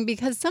amazing,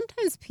 because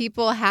sometimes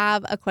people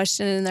have a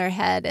question in their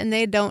head and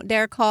they don't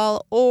dare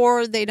call,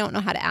 or they don't know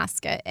how to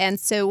ask it. And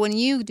so when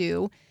you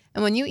do,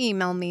 and when you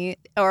email me,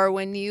 or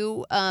when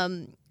you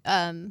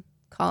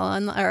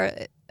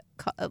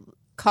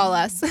call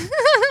us,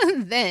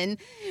 then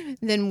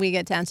we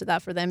get to answer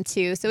that for them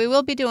too. So we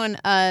will be doing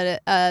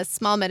a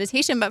small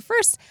meditation. But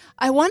first,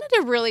 I wanted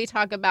to really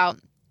talk about,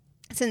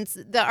 since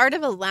the art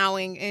of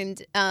allowing,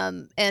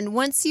 and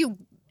once you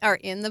are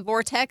in the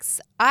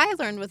vortex, I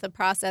learned with a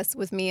process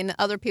with me and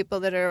other people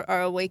that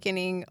are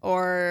awakening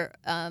or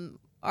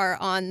are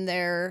on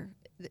their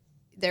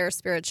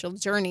spiritual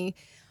journey.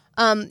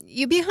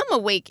 You become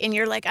awake and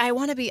you're like, I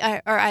want to be,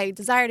 or I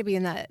desire to be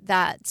in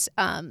that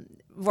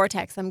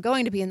vortex. I'm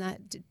going to be in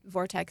that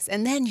vortex.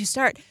 And then you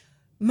start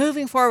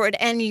moving forward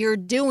and you're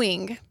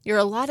doing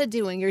a lot of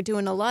doing.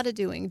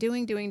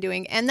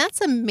 And that's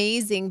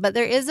amazing. But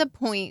there is a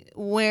point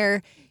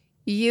where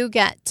you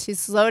get to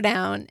slow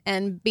down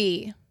and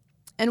be.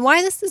 And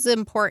why this is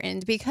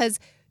important, because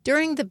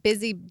during the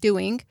busy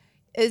doing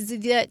is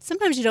that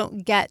sometimes you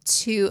don't get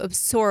to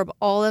absorb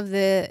all of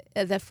the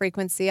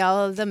frequency,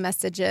 all of the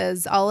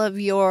messages, all of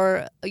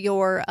your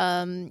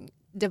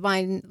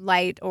divine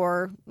light,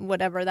 or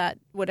whatever that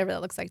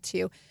looks like to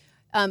you.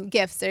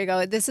 Gifts. There you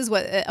go. This is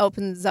what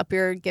opens up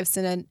your gifts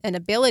and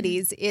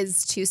abilities,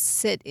 is to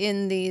sit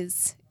in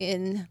these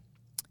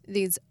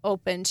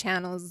open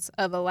channels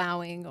of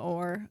allowing,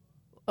 or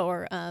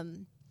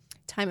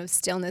time of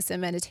stillness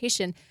and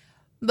meditation.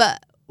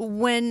 But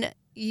when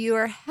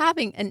you're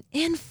having an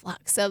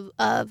influx of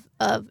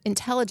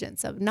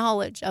intelligence, of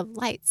knowledge, of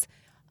lights,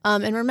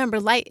 and remember,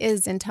 light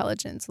is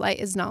intelligence, light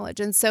is knowledge,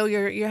 and so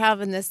you're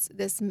having this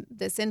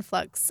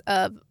influx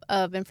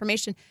of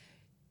information.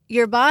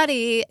 Your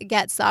body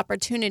gets the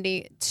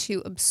opportunity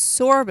to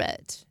absorb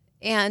it,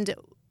 and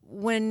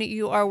when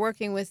you are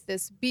working with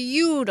this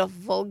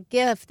beautiful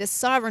gift, this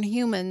sovereign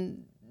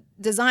human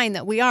design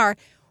that we are,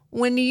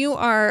 when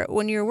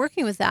you're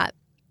working with that,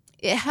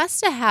 it has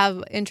to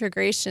have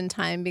integration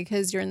time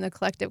because you're in the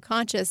collective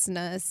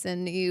consciousness,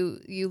 and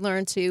you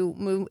learn to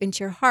move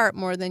into your heart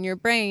more than your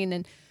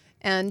brain,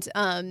 and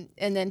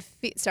then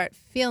start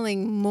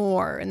feeling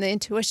more, and the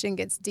intuition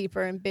gets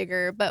deeper and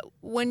bigger. But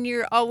when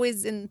you're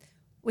always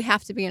we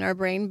have to be in our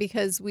brain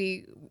because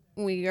we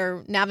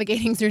are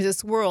navigating through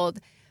this world.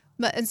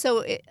 And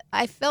so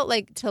I felt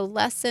like to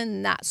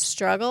lessen that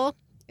struggle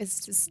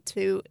is just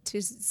to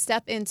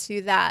step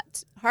into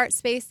that heart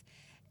space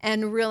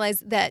and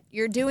realize that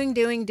you're doing.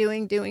 This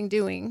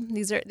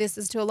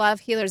is to a lot of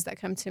healers that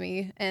come to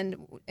me and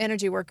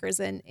energy workers,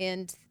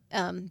 and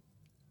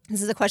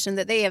this is a question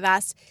that they have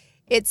asked.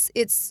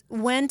 It's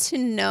when to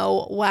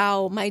know,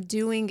 wow, my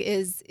doing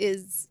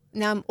is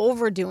now I'm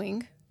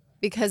overdoing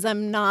because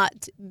I'm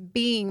not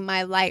being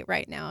my light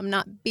right now. I'm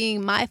not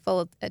being my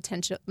full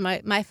attention,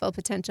 my full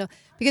potential,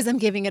 because I'm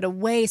giving it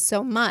away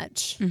so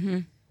much. Mm-hmm.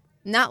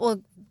 And that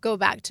will go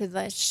back to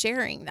the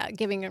sharing, that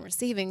giving and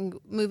receiving,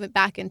 move it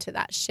back into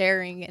that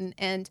sharing.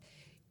 And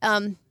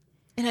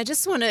I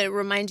just want to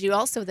remind you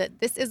also that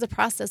this is a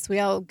process we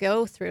all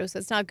go through. So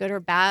it's not good or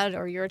bad,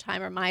 or your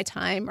time or my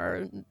time,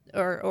 or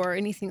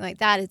anything like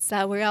that. It's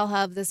that we all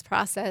have this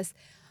process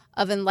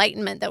of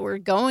enlightenment that we're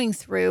going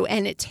through,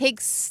 and it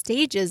takes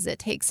stages, it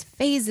takes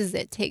phases,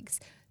 it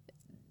takes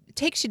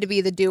you to be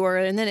the doer,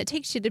 and then it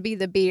takes you to be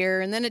the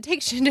beer, and then it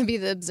takes you to be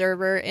the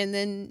observer, and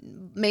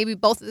then maybe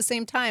both at the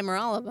same time or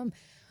all of them.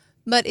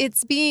 But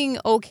it's being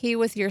okay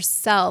with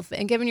yourself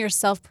and giving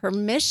yourself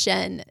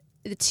permission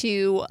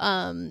to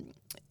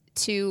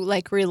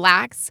like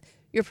relax,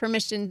 your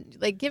permission,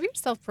 like give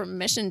yourself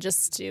permission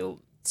just to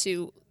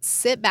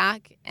sit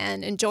back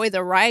and enjoy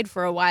the ride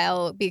for a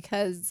while,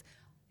 because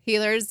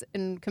healers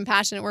and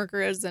compassionate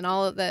workers and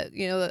all of that,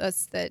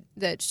 us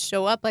that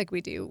show up like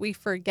we do, we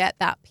forget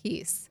that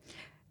piece.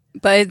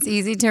 But it's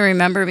easy to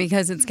remember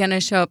because it's going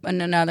to show up in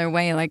another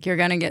way. Like you're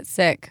going to get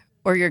sick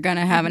or you're going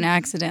to have an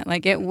accident.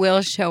 Like it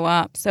will show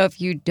up. So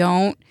if you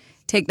don't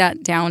take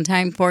that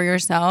downtime for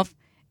yourself,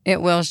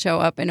 it will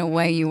show up in a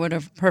way you would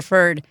have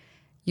preferred.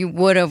 You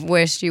would have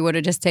wished you would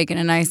have just taken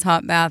a nice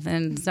hot bath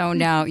and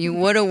zoned out. You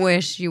would have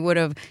wished you would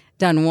have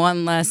done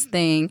one less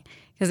thing.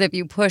 Because if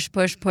you push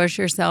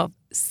yourself,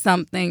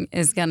 something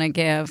is going to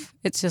give.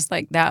 It's just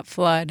like that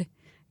flood,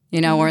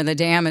 where the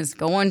dam is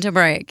going to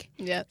break.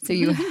 Yep. So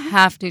you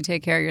have to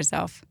take care of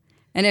yourself.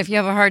 And if you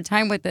have a hard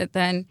time with it,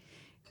 then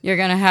you're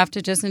going to have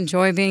to just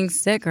enjoy being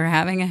sick or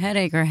having a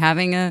headache or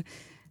having a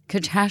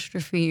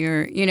catastrophe,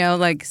 or,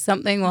 like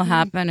something will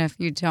happen if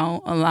you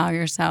don't allow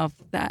yourself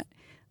that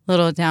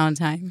little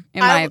downtime, in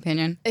my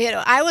opinion.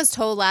 I was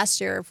told last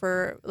year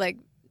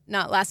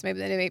not last May,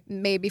 but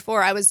May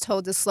before, I was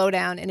told to slow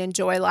down and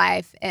enjoy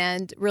life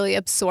and really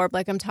absorb,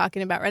 like I'm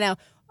talking about right now.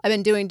 I've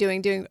been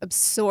doing,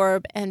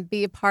 absorb and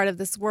be a part of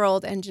this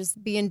world and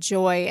just be in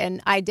joy.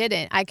 And I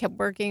didn't. I kept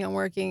working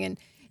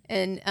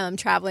and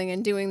traveling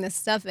and doing this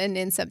stuff. And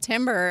in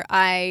September,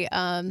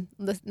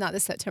 not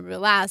this September,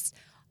 but last,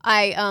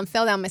 I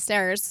fell down my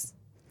stairs.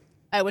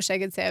 I wish I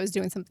could say I was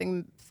doing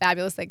something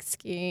fabulous like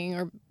skiing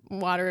or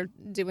water,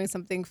 doing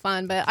something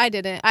fun, but I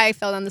didn't. I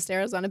fell down the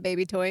stairs on a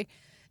baby toy.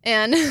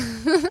 And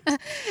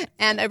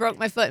and I broke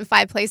my foot in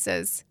 5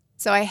 places.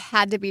 So I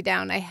had to be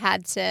down. I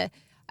had to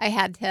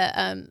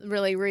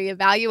really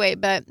reevaluate.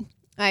 But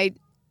I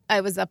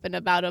was up in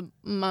about a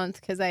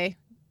month because I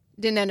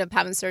didn't end up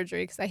having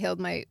surgery because I healed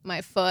my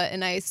foot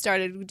and I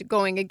started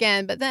going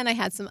again. But then I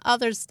had some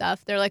other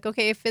stuff. They're like,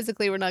 okay,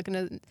 physically we're not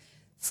going to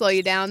slow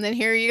you down. Then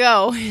here you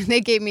go. They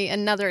gave me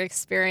another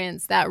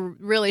experience that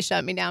really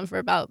shut me down for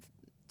about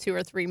 2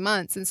 or 3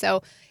 months. And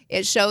so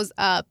it shows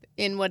up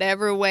in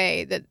whatever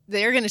way that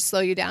they're going to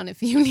slow you down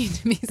if you need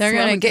to be. They're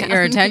going to get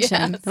your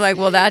attention. Yes. They're like,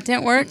 well, that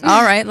didn't work.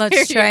 All right,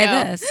 let's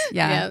try this.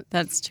 Yeah, yep.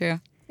 That's true.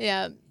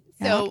 Yeah.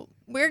 So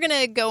we're going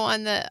to go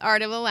on the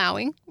art of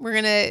allowing.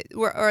 Or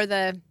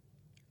the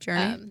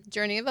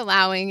journey of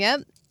allowing.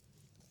 Yep.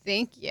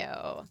 Thank you. Do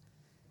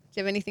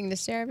you have anything to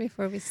share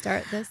before we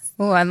start this?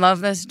 Oh, I love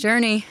this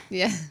journey.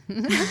 Yeah.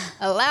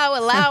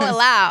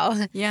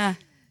 Allow. Yeah.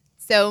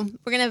 So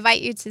we're going to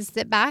invite you to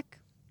sit back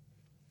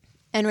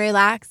and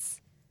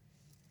relax.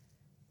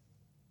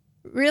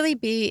 Really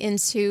be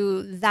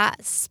into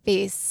that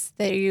space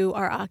that you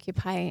are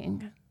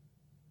occupying.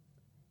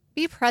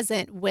 Be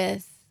present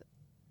with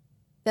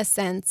the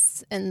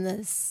sense and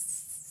the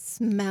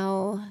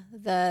smell,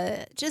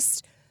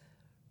 just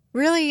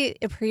really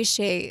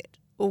appreciate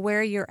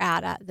where you're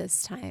at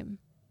this time.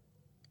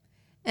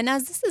 And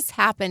as this is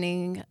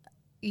happening,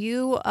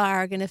 you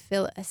are going to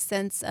feel a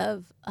sense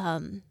of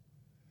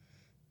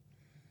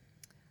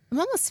I'm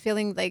almost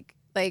feeling like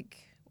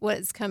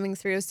what's coming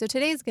through. So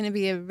today's going to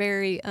be a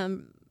very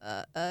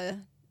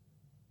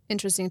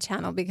interesting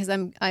channel because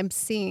I'm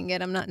seeing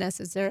it. I'm not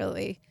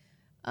necessarily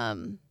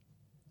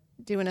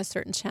doing a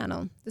certain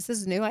channel. This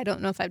is new. I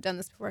don't know if I've done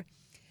this before.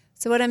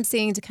 So what I'm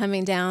seeing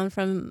coming down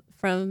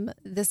from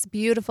this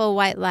beautiful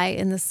white light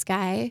in the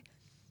sky,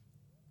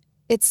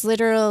 it's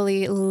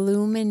literally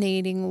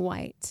illuminating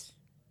white.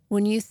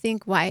 When you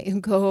think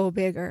white, go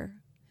bigger.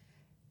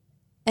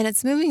 And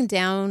it's moving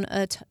down.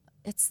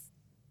 It's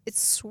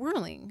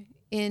swirling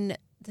in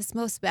this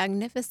most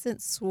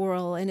magnificent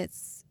swirl, and it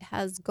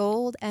has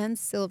gold and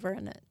silver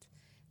in it.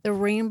 The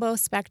rainbow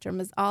spectrum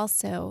is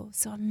also.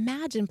 So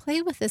imagine,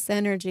 play with this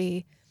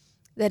energy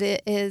that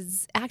it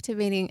is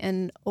activating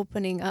and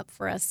opening up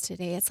for us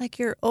today. It's like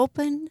your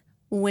open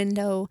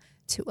window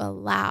to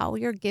allow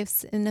your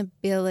gifts and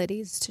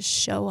abilities to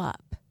show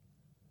up.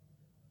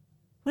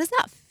 What does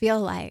that feel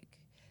like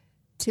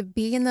to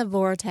be in the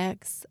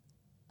vortex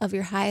of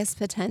your highest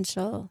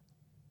potential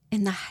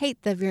in the height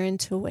of your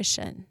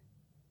intuition?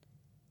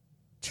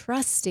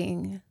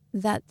 Trusting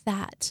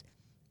that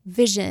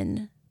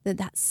vision,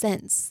 that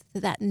sense,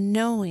 that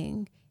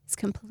knowing is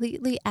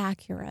completely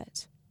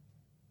accurate.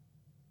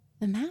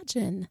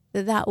 Imagine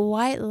that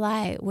white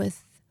light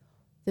with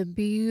the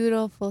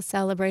beautiful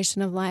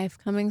celebration of life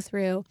coming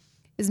through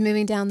is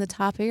moving down the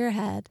top of your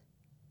head,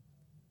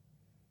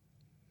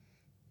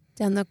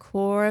 down the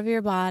core of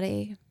your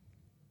body.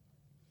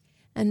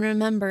 And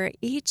remember,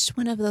 each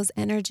one of those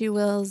energy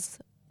wheels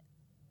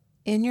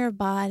in your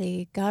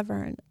body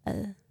govern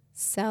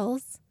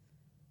cells,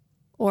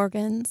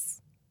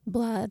 organs,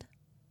 blood,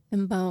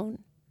 and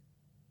bone.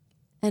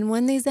 And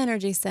when these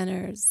energy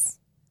centers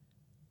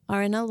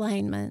are in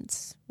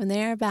alignment, when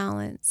they are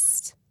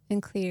balanced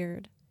and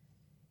cleared,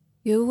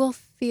 you will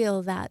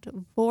feel that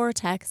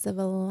vortex of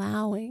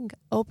allowing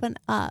open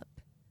up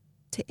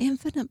to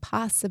infinite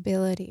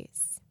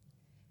possibilities.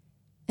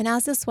 And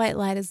as this white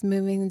light is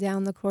moving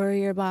down the core of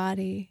your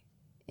body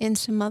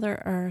into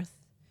Mother Earth,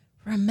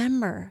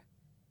 remember,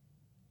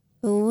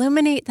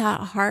 illuminate that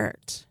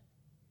heart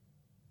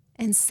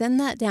and send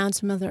that down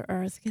to Mother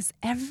Earth, because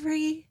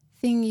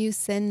everything you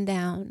send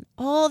down,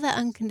 all the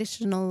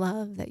unconditional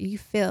love that you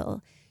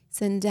feel,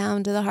 send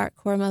down to the heart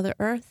core Mother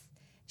Earth.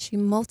 She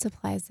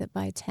multiplies it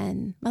by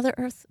 10. Mother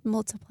Earth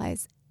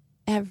multiplies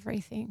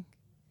everything.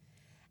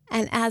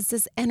 And as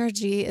this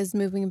energy is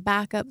moving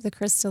back up the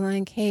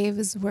crystalline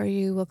caves where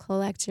you will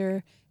collect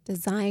your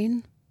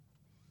design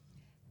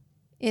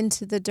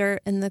into the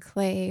dirt and the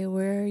clay,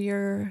 where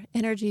your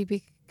energy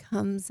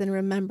becomes and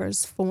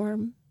remembers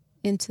form,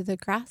 into the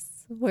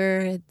grass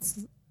where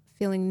it's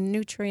feeling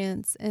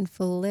nutrients and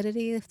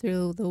fluidity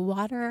through the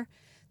water,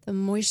 the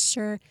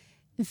moisture,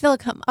 and feel it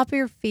come up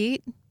your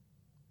feet,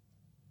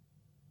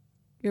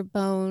 your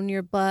bone,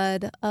 your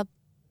blood, up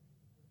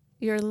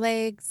your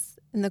legs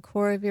and the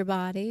core of your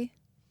body.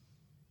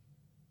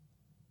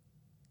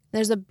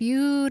 There's a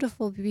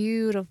beautiful,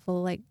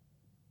 beautiful, like,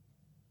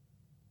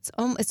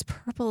 it's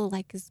purple,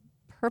 like it's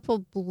purple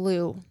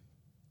blue,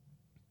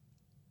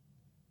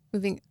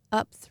 moving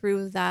up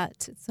through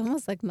that. It's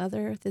almost like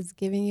Mother Earth is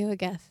giving you a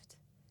gift,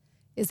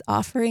 is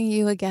offering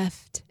you a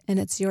gift, and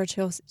it's your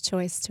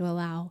choice to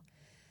allow.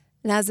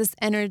 And as this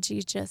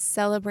energy just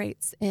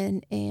celebrates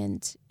and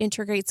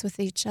integrates with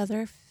each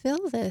other,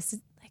 feel this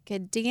like a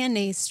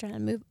DNA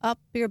strand move up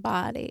your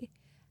body,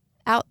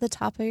 out the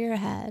top of your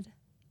head,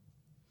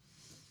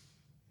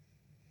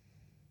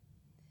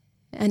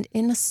 and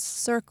in a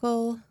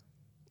circle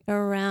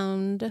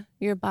around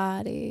your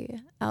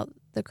body, out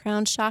the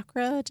crown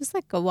chakra, just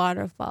like a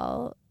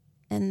waterfall,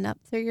 and up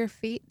through your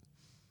feet,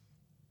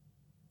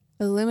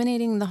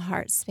 illuminating the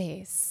heart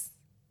space,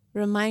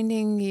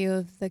 reminding you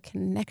of the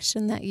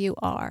connection that you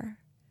are,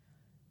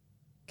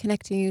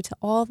 connecting you to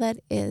all that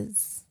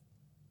is,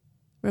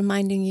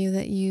 reminding you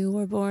that you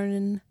were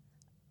born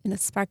in a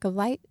spark of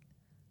light,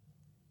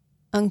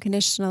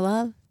 unconditional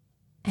love,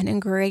 and in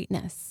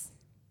greatness.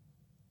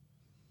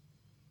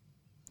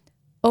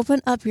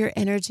 Open up your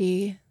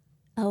energy.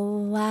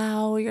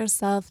 Allow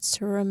yourself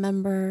to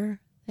remember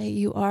that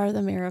you are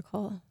the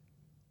miracle.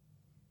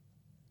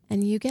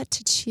 And you get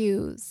to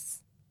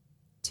choose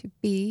to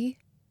be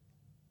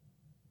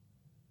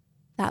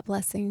that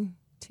blessing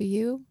to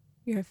you,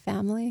 your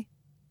family,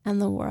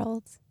 and the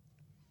world.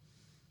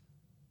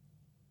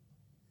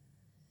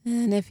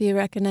 And if you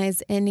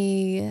recognize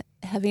any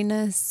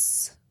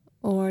heaviness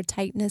or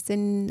tightness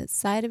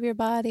inside of your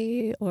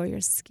body or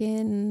your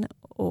skin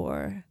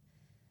or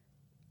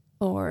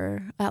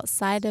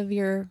outside of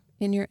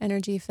in your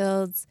energy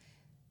fields,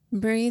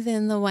 breathe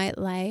in the white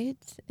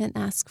light and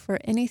ask for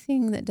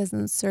anything that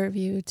doesn't serve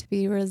you to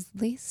be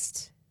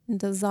released and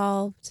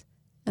dissolved,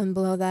 and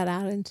blow that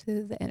out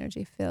into the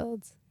energy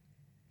fields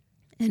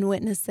and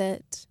witness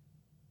it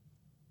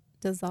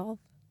dissolve.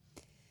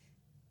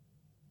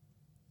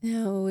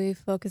 Now we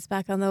focus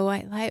back on the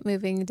white light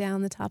moving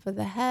down the top of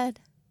the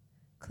head,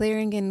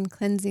 clearing and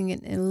cleansing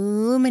and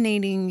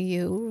illuminating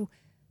you.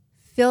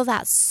 Feel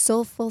that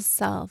soulful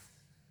self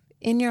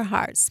in your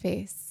heart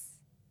space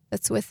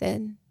that's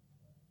within.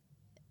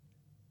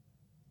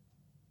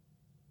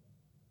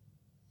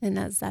 And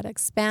as that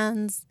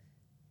expands,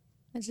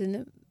 imagine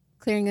it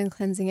clearing and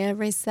cleansing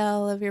every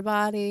cell of your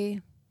body.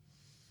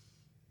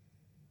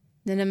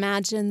 Then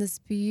imagine this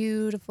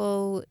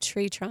beautiful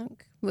tree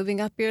trunk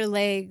moving up your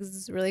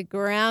legs, really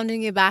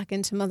grounding you back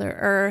into Mother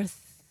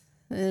Earth.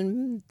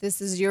 And this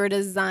is your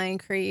design.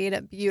 Create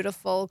it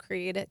beautiful,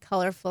 create it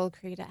colorful,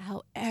 create it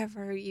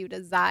however you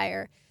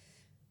desire.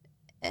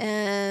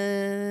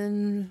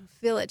 And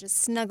feel it just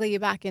snuggle you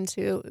back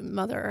into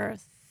Mother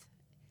Earth.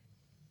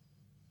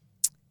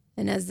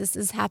 And as this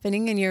is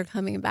happening and you're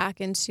coming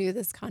back into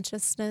this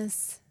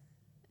consciousness,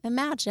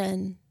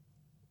 imagine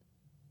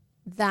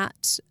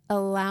that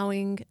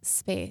allowing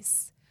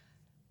space.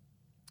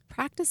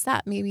 Practice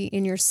that maybe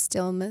in your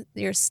stillness,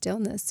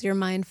 your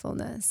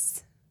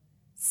mindfulness.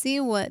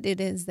 See what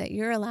it is that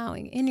you're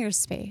allowing in your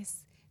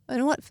space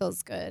and what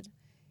feels good.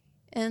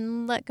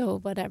 And let go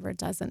of whatever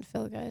doesn't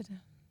feel good.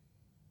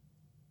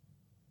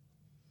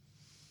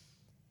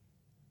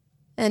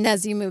 And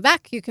as you move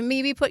back, you can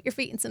maybe put your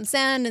feet in some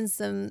sand and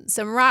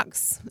some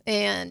rocks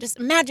and just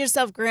imagine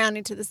yourself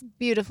grounding to this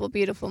beautiful,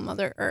 beautiful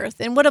Mother Earth.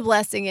 And what a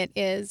blessing it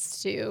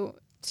is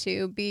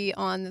to be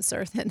on this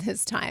earth at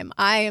this time.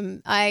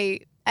 I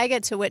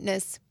get to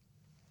witness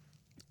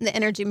the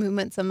energy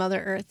movements of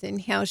Mother Earth and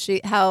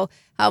how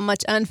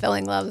much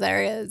unfailing love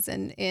there is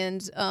and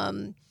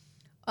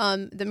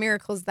the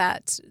miracles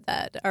that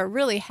are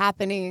really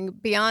happening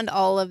beyond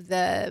all of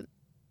the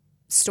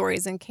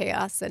stories and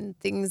chaos and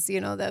things,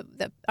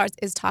 that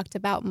is talked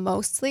about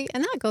mostly.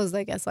 And that goes,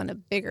 I guess, on a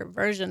bigger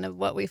version of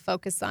what we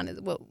focus on is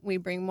what we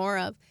bring more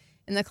of.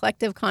 And the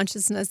collective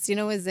consciousness,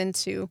 is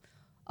into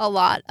a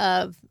lot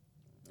of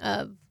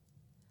I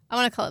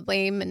want to call it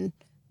blame and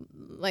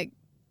like,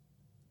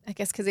 I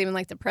guess because even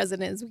like the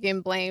president is getting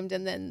blamed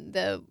and then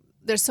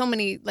there's so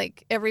many,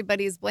 like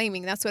everybody's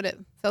blaming. That's what it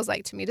feels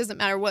like to me. It doesn't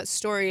matter what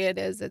story it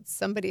is. It's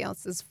somebody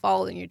else's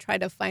fault and you try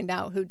to find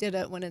out who did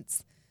it when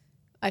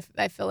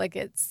I feel like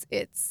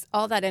it's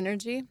all that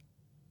energy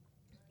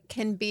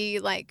can be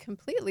like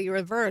completely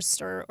reversed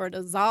or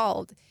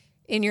dissolved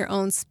in your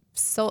own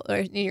soul or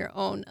in your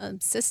own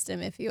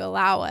system if you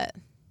allow it.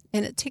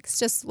 And it takes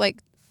just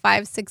like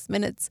 5-6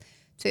 minutes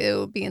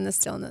to be in the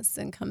stillness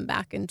and come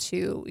back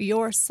into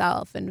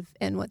yourself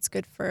and what's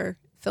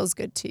feels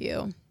good to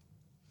you.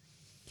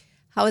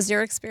 How was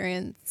your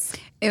experience?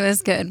 It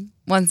was good.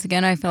 Once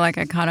again, I feel like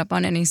I caught up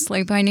on any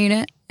sleep I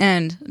needed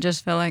and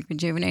just feel like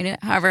rejuvenated.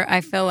 However,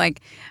 I feel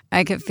like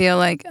I could feel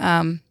like,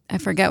 I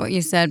forget what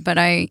you said, but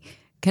I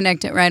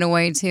connect it right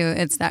away to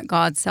it's that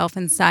God self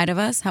inside of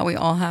us, how we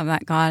all have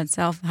that God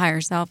self,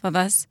 higher self of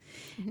us.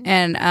 Mm-hmm.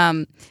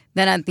 And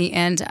then at the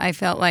end, I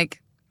felt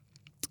like,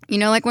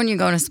 like when you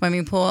go in a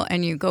swimming pool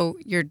and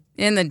you're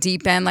in the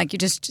deep end, like you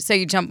just say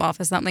you jump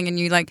off of something and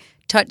you like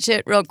touch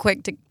it real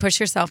quick to push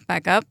yourself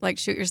back up, like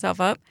shoot yourself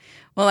up.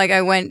 Well, like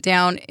I went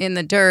down in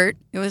the dirt.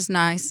 It was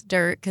nice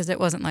dirt because it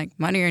wasn't like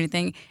muddy or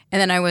anything. And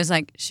then I was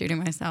like shooting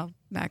myself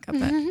back up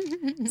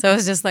it. So it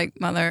was just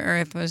like Mother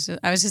Earth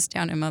I was just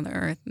down in Mother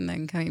Earth and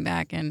then coming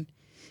back and,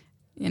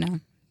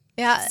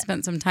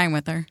 spent some time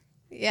with her.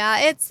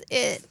 Yeah,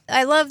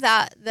 I love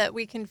that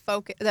we can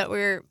focus, that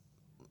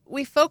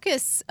we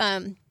focus,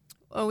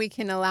 or we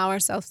can allow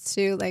ourselves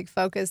to like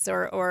focus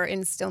or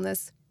in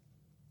stillness,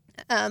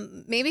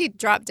 maybe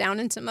drop down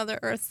into Mother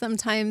Earth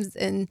sometimes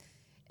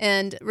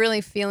and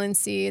really feel and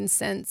see and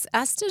sense,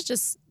 ask to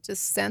just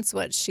sense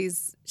what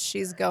she's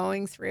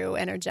going through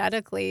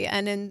energetically.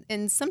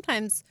 And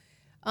sometimes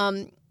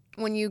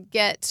when you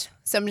get,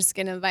 so I'm just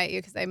going to invite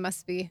you because I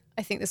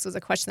think this was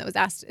a question that was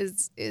asked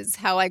is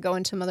how I go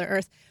into Mother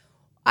Earth.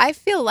 I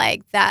feel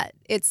like that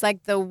it's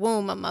like the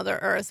womb of Mother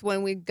Earth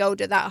when we go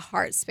to that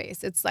heart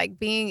space. It's like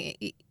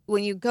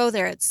when you go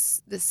there,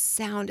 the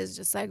sound is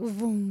just like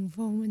boom,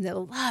 boom, and the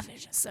love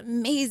is just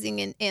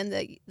amazing. And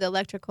the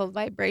electrical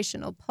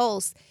vibrational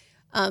pulse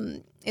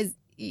is,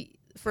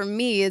 for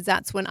me,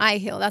 that's when I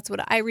heal. That's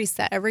what I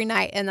reset every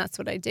night, and that's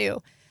what I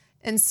do.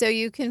 And so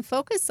you can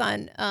focus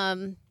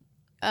on,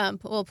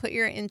 put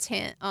your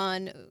intent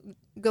on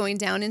going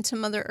down into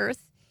Mother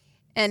Earth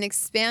and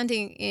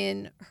expanding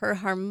in her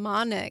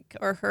harmonic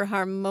or her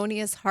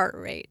harmonious heart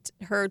rate,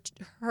 her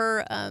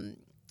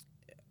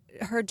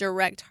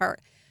direct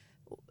heart,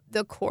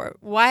 the core.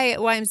 Why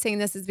I'm saying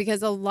this is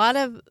because a lot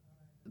of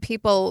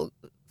people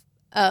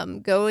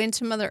go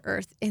into Mother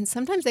Earth and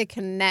sometimes they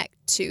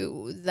connect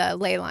to the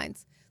ley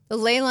lines. The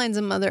ley lines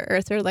of Mother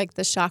Earth are like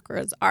the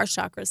chakras, our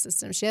chakra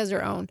system. She has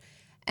her own.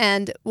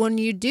 And when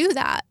you do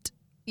that,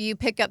 you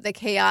pick up the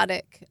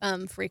chaotic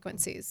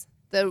frequencies.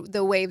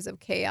 The waves of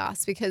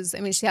chaos, because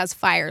she has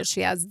fires, she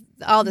has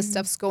all this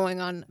stuff's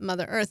going on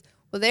Mother Earth.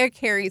 Well, they're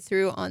carried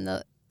through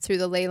through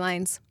the ley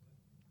lines.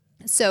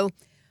 So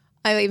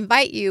I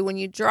invite you, when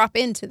you drop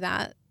into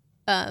that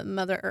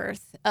Mother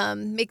Earth,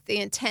 make the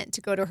intent to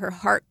go to her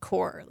heart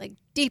core, like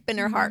deep in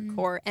her heart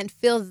core, and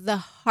feel the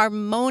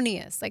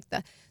harmonious, like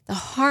the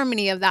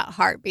harmony of that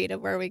heartbeat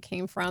of where we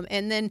came from.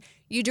 And then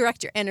you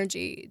direct your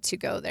energy to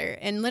go there,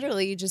 and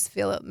literally you just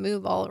feel it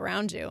move all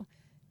around you.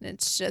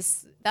 It's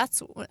just,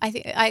 I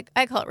think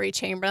I call it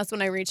rechamber. That's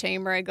when I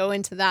rechamber. I go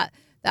into that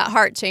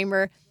heart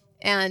chamber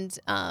and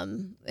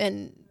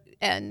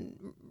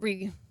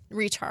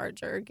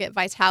recharge or get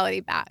vitality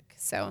back.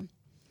 So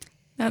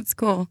that's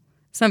cool.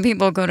 Some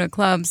people go to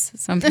clubs.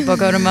 Some people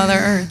go to Mother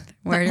Earth.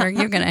 Where are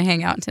you going to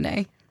hang out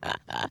today?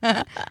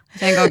 I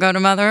think I'll go to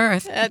Mother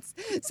Earth.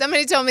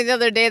 Somebody told me the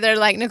other day, they're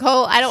like,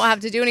 Nicole, I don't have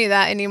to do any of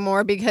that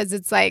anymore because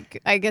it's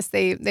like, I guess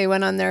they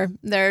went on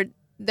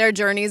their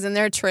journeys and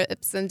their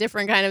trips and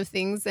different kind of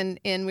things. And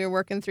we were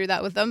working through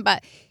that with them.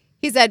 But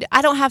he said,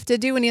 I don't have to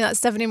do any of that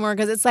stuff anymore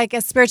because it's like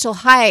a spiritual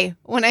high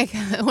when I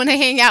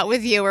hang out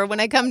with you, or when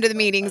I come to the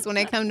meetings, when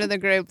I come to the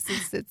groups.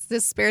 It's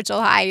this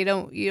spiritual high. You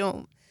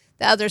don't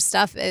the other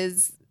stuff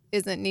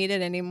isn't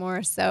needed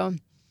anymore. So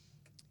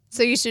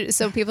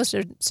people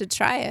should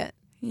try it.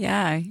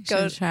 Yeah, you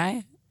should try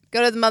it.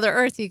 Go to the Mother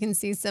Earth. You can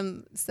see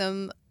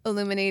some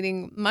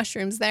illuminating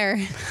mushrooms there.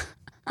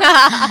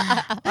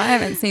 I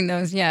haven't seen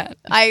those yet.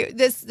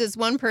 This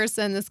one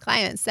person, this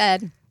client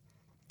said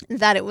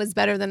that it was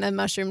better than a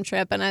mushroom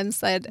trip, and I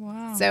said,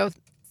 wow. So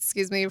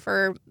excuse me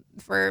for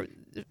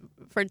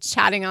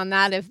chatting on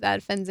that if that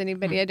offends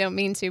anybody. I don't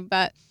mean to,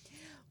 but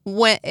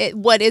what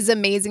is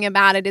amazing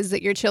about it is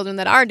that your children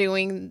that are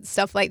doing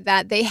stuff like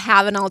that, they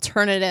have an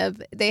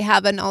alternative. They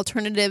have an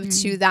alternative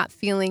to that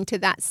feeling, to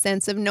that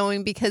sense of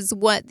knowing, because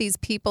what these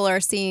people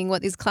are seeing,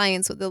 what these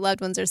clients, what the loved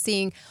ones are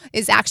seeing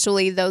is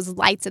actually those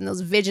lights and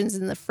those visions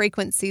and the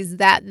frequencies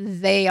that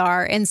they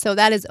are. And so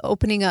that is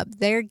opening up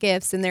their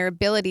gifts and their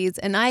abilities.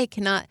 And I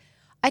cannot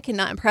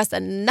impress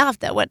enough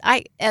that what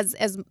as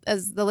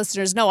the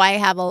listeners know, I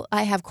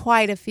have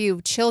quite a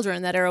few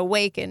children that are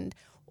awakened,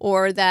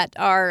 or that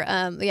are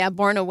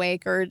born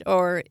awake,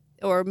 or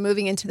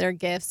moving into their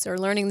gifts or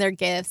learning their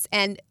gifts.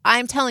 And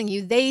I'm telling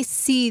you, they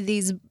see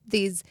these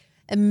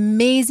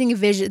amazing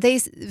visions. They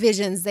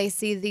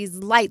see these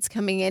lights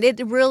coming in.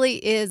 It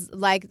really is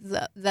like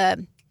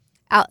the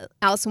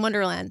Alice in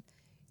Wonderland,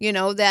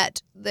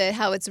 that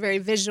how it's very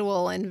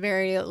visual and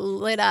very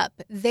lit up.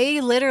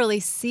 They literally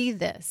see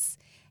this.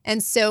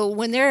 And so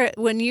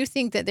when you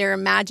think that their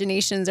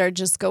imaginations are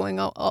just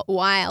going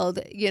wild,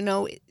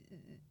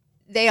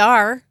 they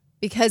are,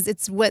 because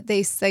it's what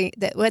they say,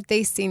 that what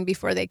they seen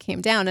before they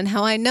came down. And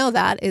how I know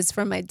that is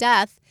from my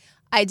death.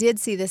 I did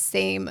see the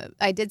same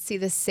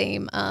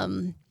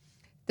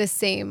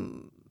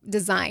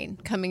design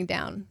coming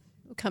down,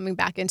 coming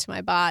back into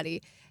my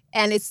body.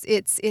 And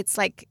it's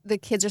like the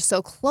kids are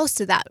so close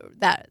to that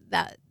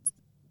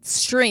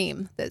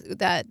stream,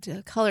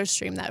 that color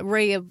stream, that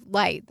ray of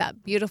light,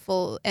 that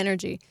beautiful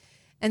energy.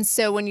 And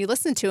so when you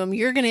listen to them,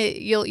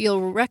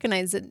 you'll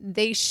recognize that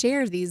they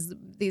share these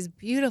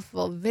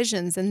beautiful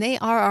visions, and they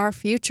are our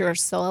future.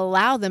 So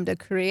allow them to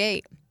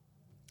create,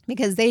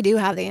 because they do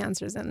have the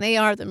answers, and they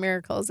are the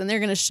miracles, and they're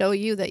going to show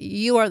you that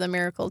you are the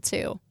miracle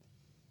too.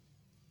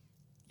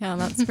 Yeah,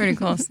 that's pretty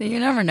cool. So you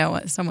never know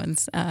what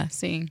someone's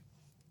seeing.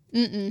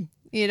 And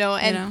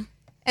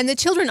the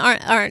children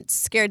aren't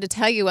scared to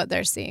tell you what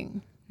they're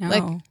seeing.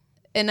 No.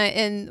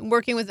 And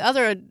working with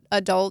other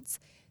adults,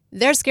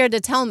 they're scared to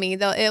tell me.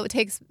 Though it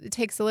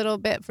takes a little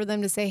bit for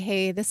them to say,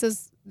 "Hey, this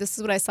is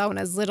what I saw when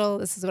I was little.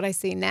 This is what I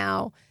see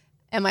now.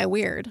 Am I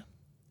weird?"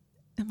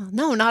 I'm like,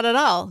 no, not at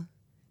all.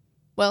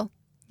 Well,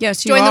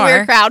 yes, you join the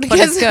weird crowd, but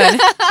it's good.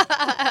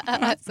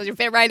 So you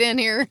fit right in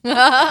here.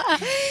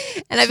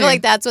 And I feel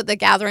like that's what the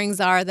gatherings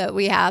are that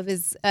we have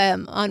is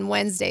on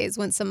Wednesdays,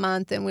 once a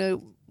month, and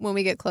when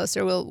we get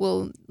closer,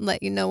 we'll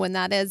let you know when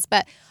that is.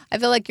 But I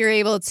feel like you're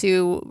able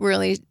to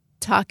really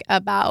talk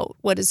about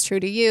what is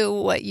true to you,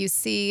 what you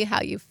see, how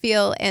you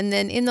feel, and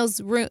then in those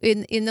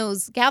in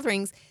those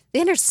gatherings, they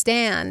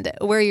understand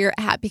where you're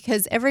at,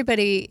 because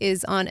everybody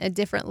is on a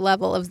different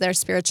level of their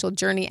spiritual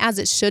journey, as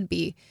it should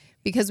be,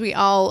 because we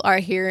all are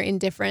here in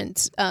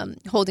different,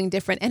 holding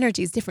different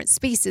energies, different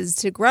spaces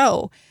to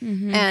grow,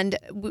 and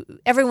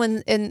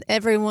everyone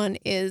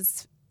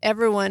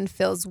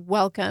feels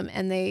welcome,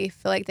 and they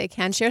feel like they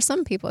can share.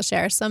 Some people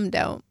share, some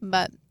don't,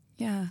 but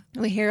yeah,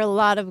 we hear a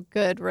lot of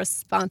good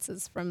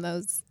responses from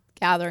those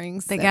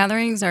gatherings. The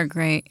gatherings are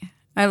great.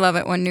 I love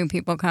it when new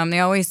people come.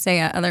 They always say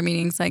at other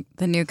meetings, like,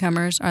 the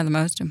newcomers are the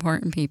most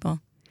important people.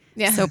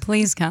 Yeah. So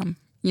please come.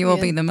 You will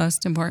be the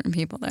most important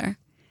people there.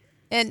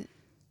 And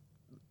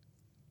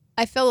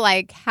I feel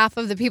like half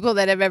of the people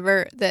that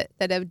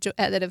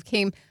have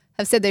came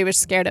have said they were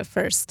scared at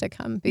first to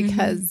come,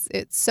 because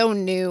it's so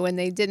new, and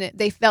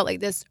they felt like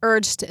this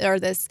urge or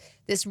this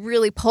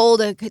really pull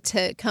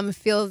to come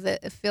feel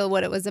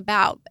what it was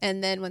about.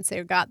 And then once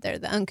they got there,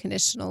 the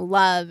unconditional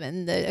love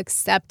and the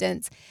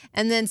acceptance.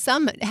 And then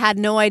some had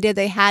no idea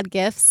they had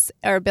gifts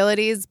or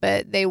abilities,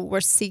 but they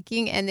were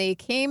seeking, and they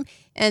came,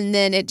 and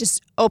then it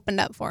just opened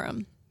up for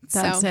them.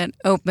 That's it.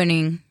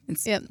 Opening.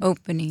 It's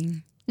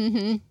opening.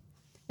 And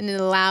then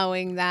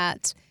allowing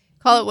that.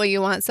 Call it what you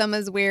want. Some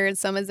is weird,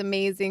 some is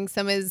amazing,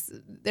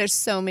 there's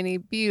so many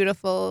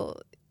beautiful,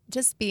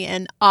 just be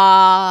in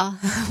awe,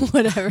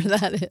 whatever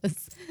that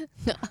is.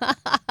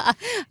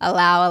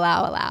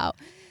 Allow.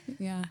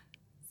 Yeah.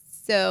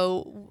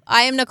 So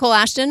I am Nicole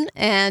Ashton,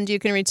 and you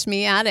can reach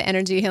me at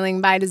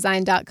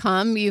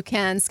energyhealingbydesign.com. You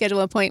can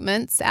schedule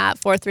appointments at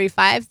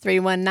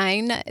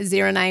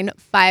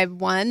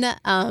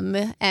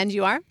 435-319-0951. And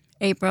you are?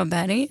 April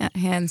Betty at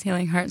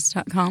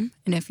handshealinghearts.com.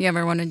 And if you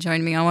ever want to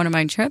join me on one of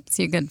my trips,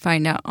 you could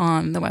find out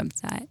on the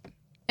website.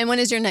 And when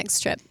is your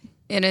next trip?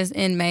 It is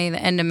in May,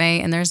 the end of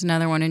May, and there's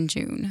another one in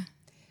June.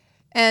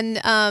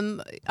 And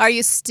are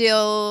you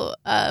still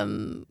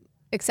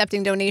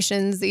accepting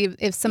donations?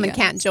 If someone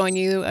can't join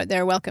you,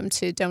 they're welcome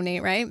to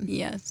donate, right?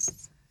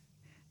 Yes.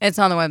 It's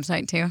on the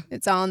website, too.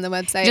 It's all on the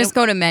website? Just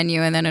go to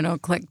menu, and then it'll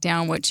click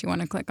down what you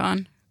want to click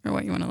on or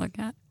what you want to look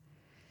at.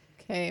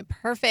 Okay,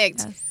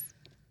 perfect. Yes.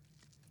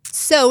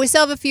 So we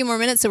still have a few more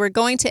minutes, so we're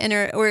going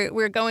to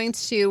we're going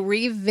to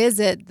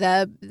revisit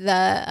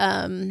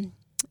the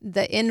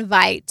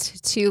invite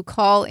to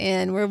call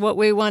in.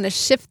 We want to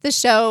shift the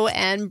show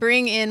and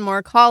bring in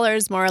more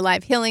callers, more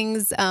live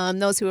healings.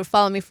 Those who have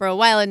followed me for a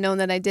while and known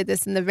that I did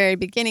this in the very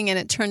beginning, and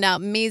it turned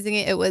out amazing.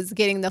 It was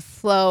getting the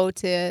flow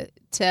the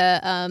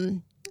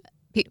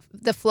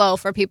flow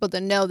for people to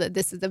know that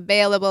this is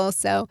available.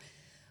 So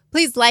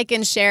please like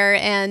and share,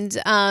 and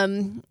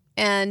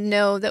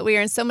know that we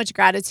are in so much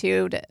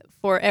gratitude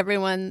for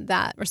everyone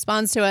that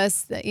responds to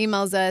us, that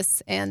emails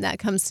us, and that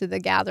comes to the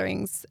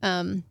gatherings.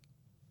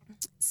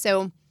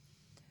 So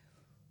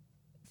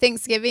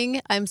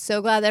Thanksgiving, I'm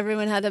so glad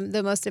everyone had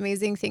the most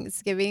amazing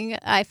Thanksgiving.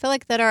 I feel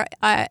like that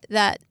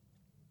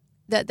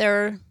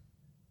they're.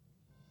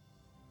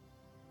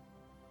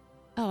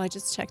 Oh, I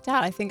just checked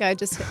out. I think I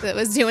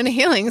was doing a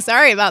healing.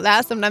 Sorry about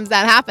that. Sometimes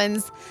that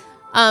happens.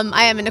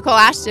 I am Nicole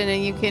Ashton,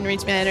 and you can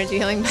reach me at Energy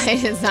Healing by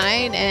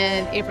Design,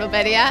 and April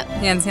Betty at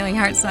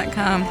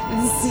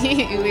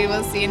handshealinghearts.com. We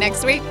will see you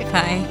next week.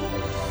 Bye.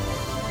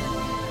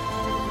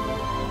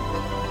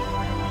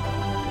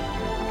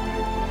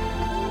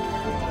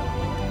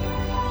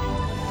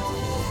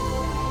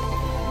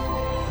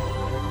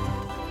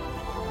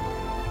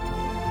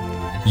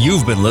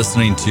 You've been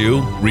listening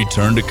to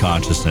Return to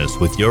Consciousness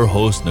with your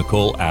host,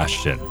 Nicole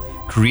Ashton,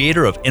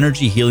 creator of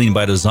Energy Healing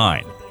by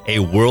Design, a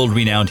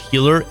world-renowned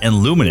healer and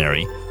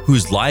luminary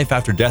whose life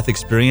after death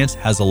experience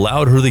has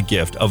allowed her the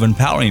gift of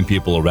empowering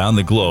people around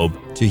the globe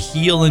to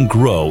heal and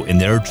grow in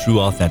their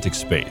true authentic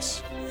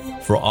space.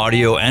 For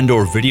audio and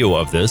or video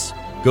of this,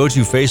 go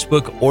to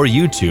Facebook or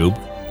YouTube,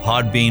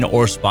 Podbean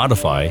or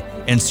Spotify,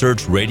 and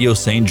search Radio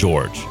St.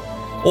 George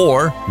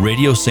or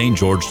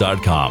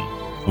radiostgeorge.com.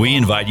 We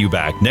invite you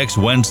back next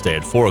Wednesday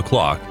at 4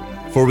 o'clock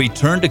for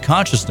Return to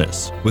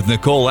Consciousness with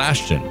Nicole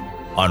Ashton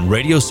on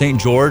Radio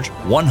St. George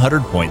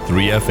 100.3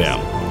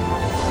 FM.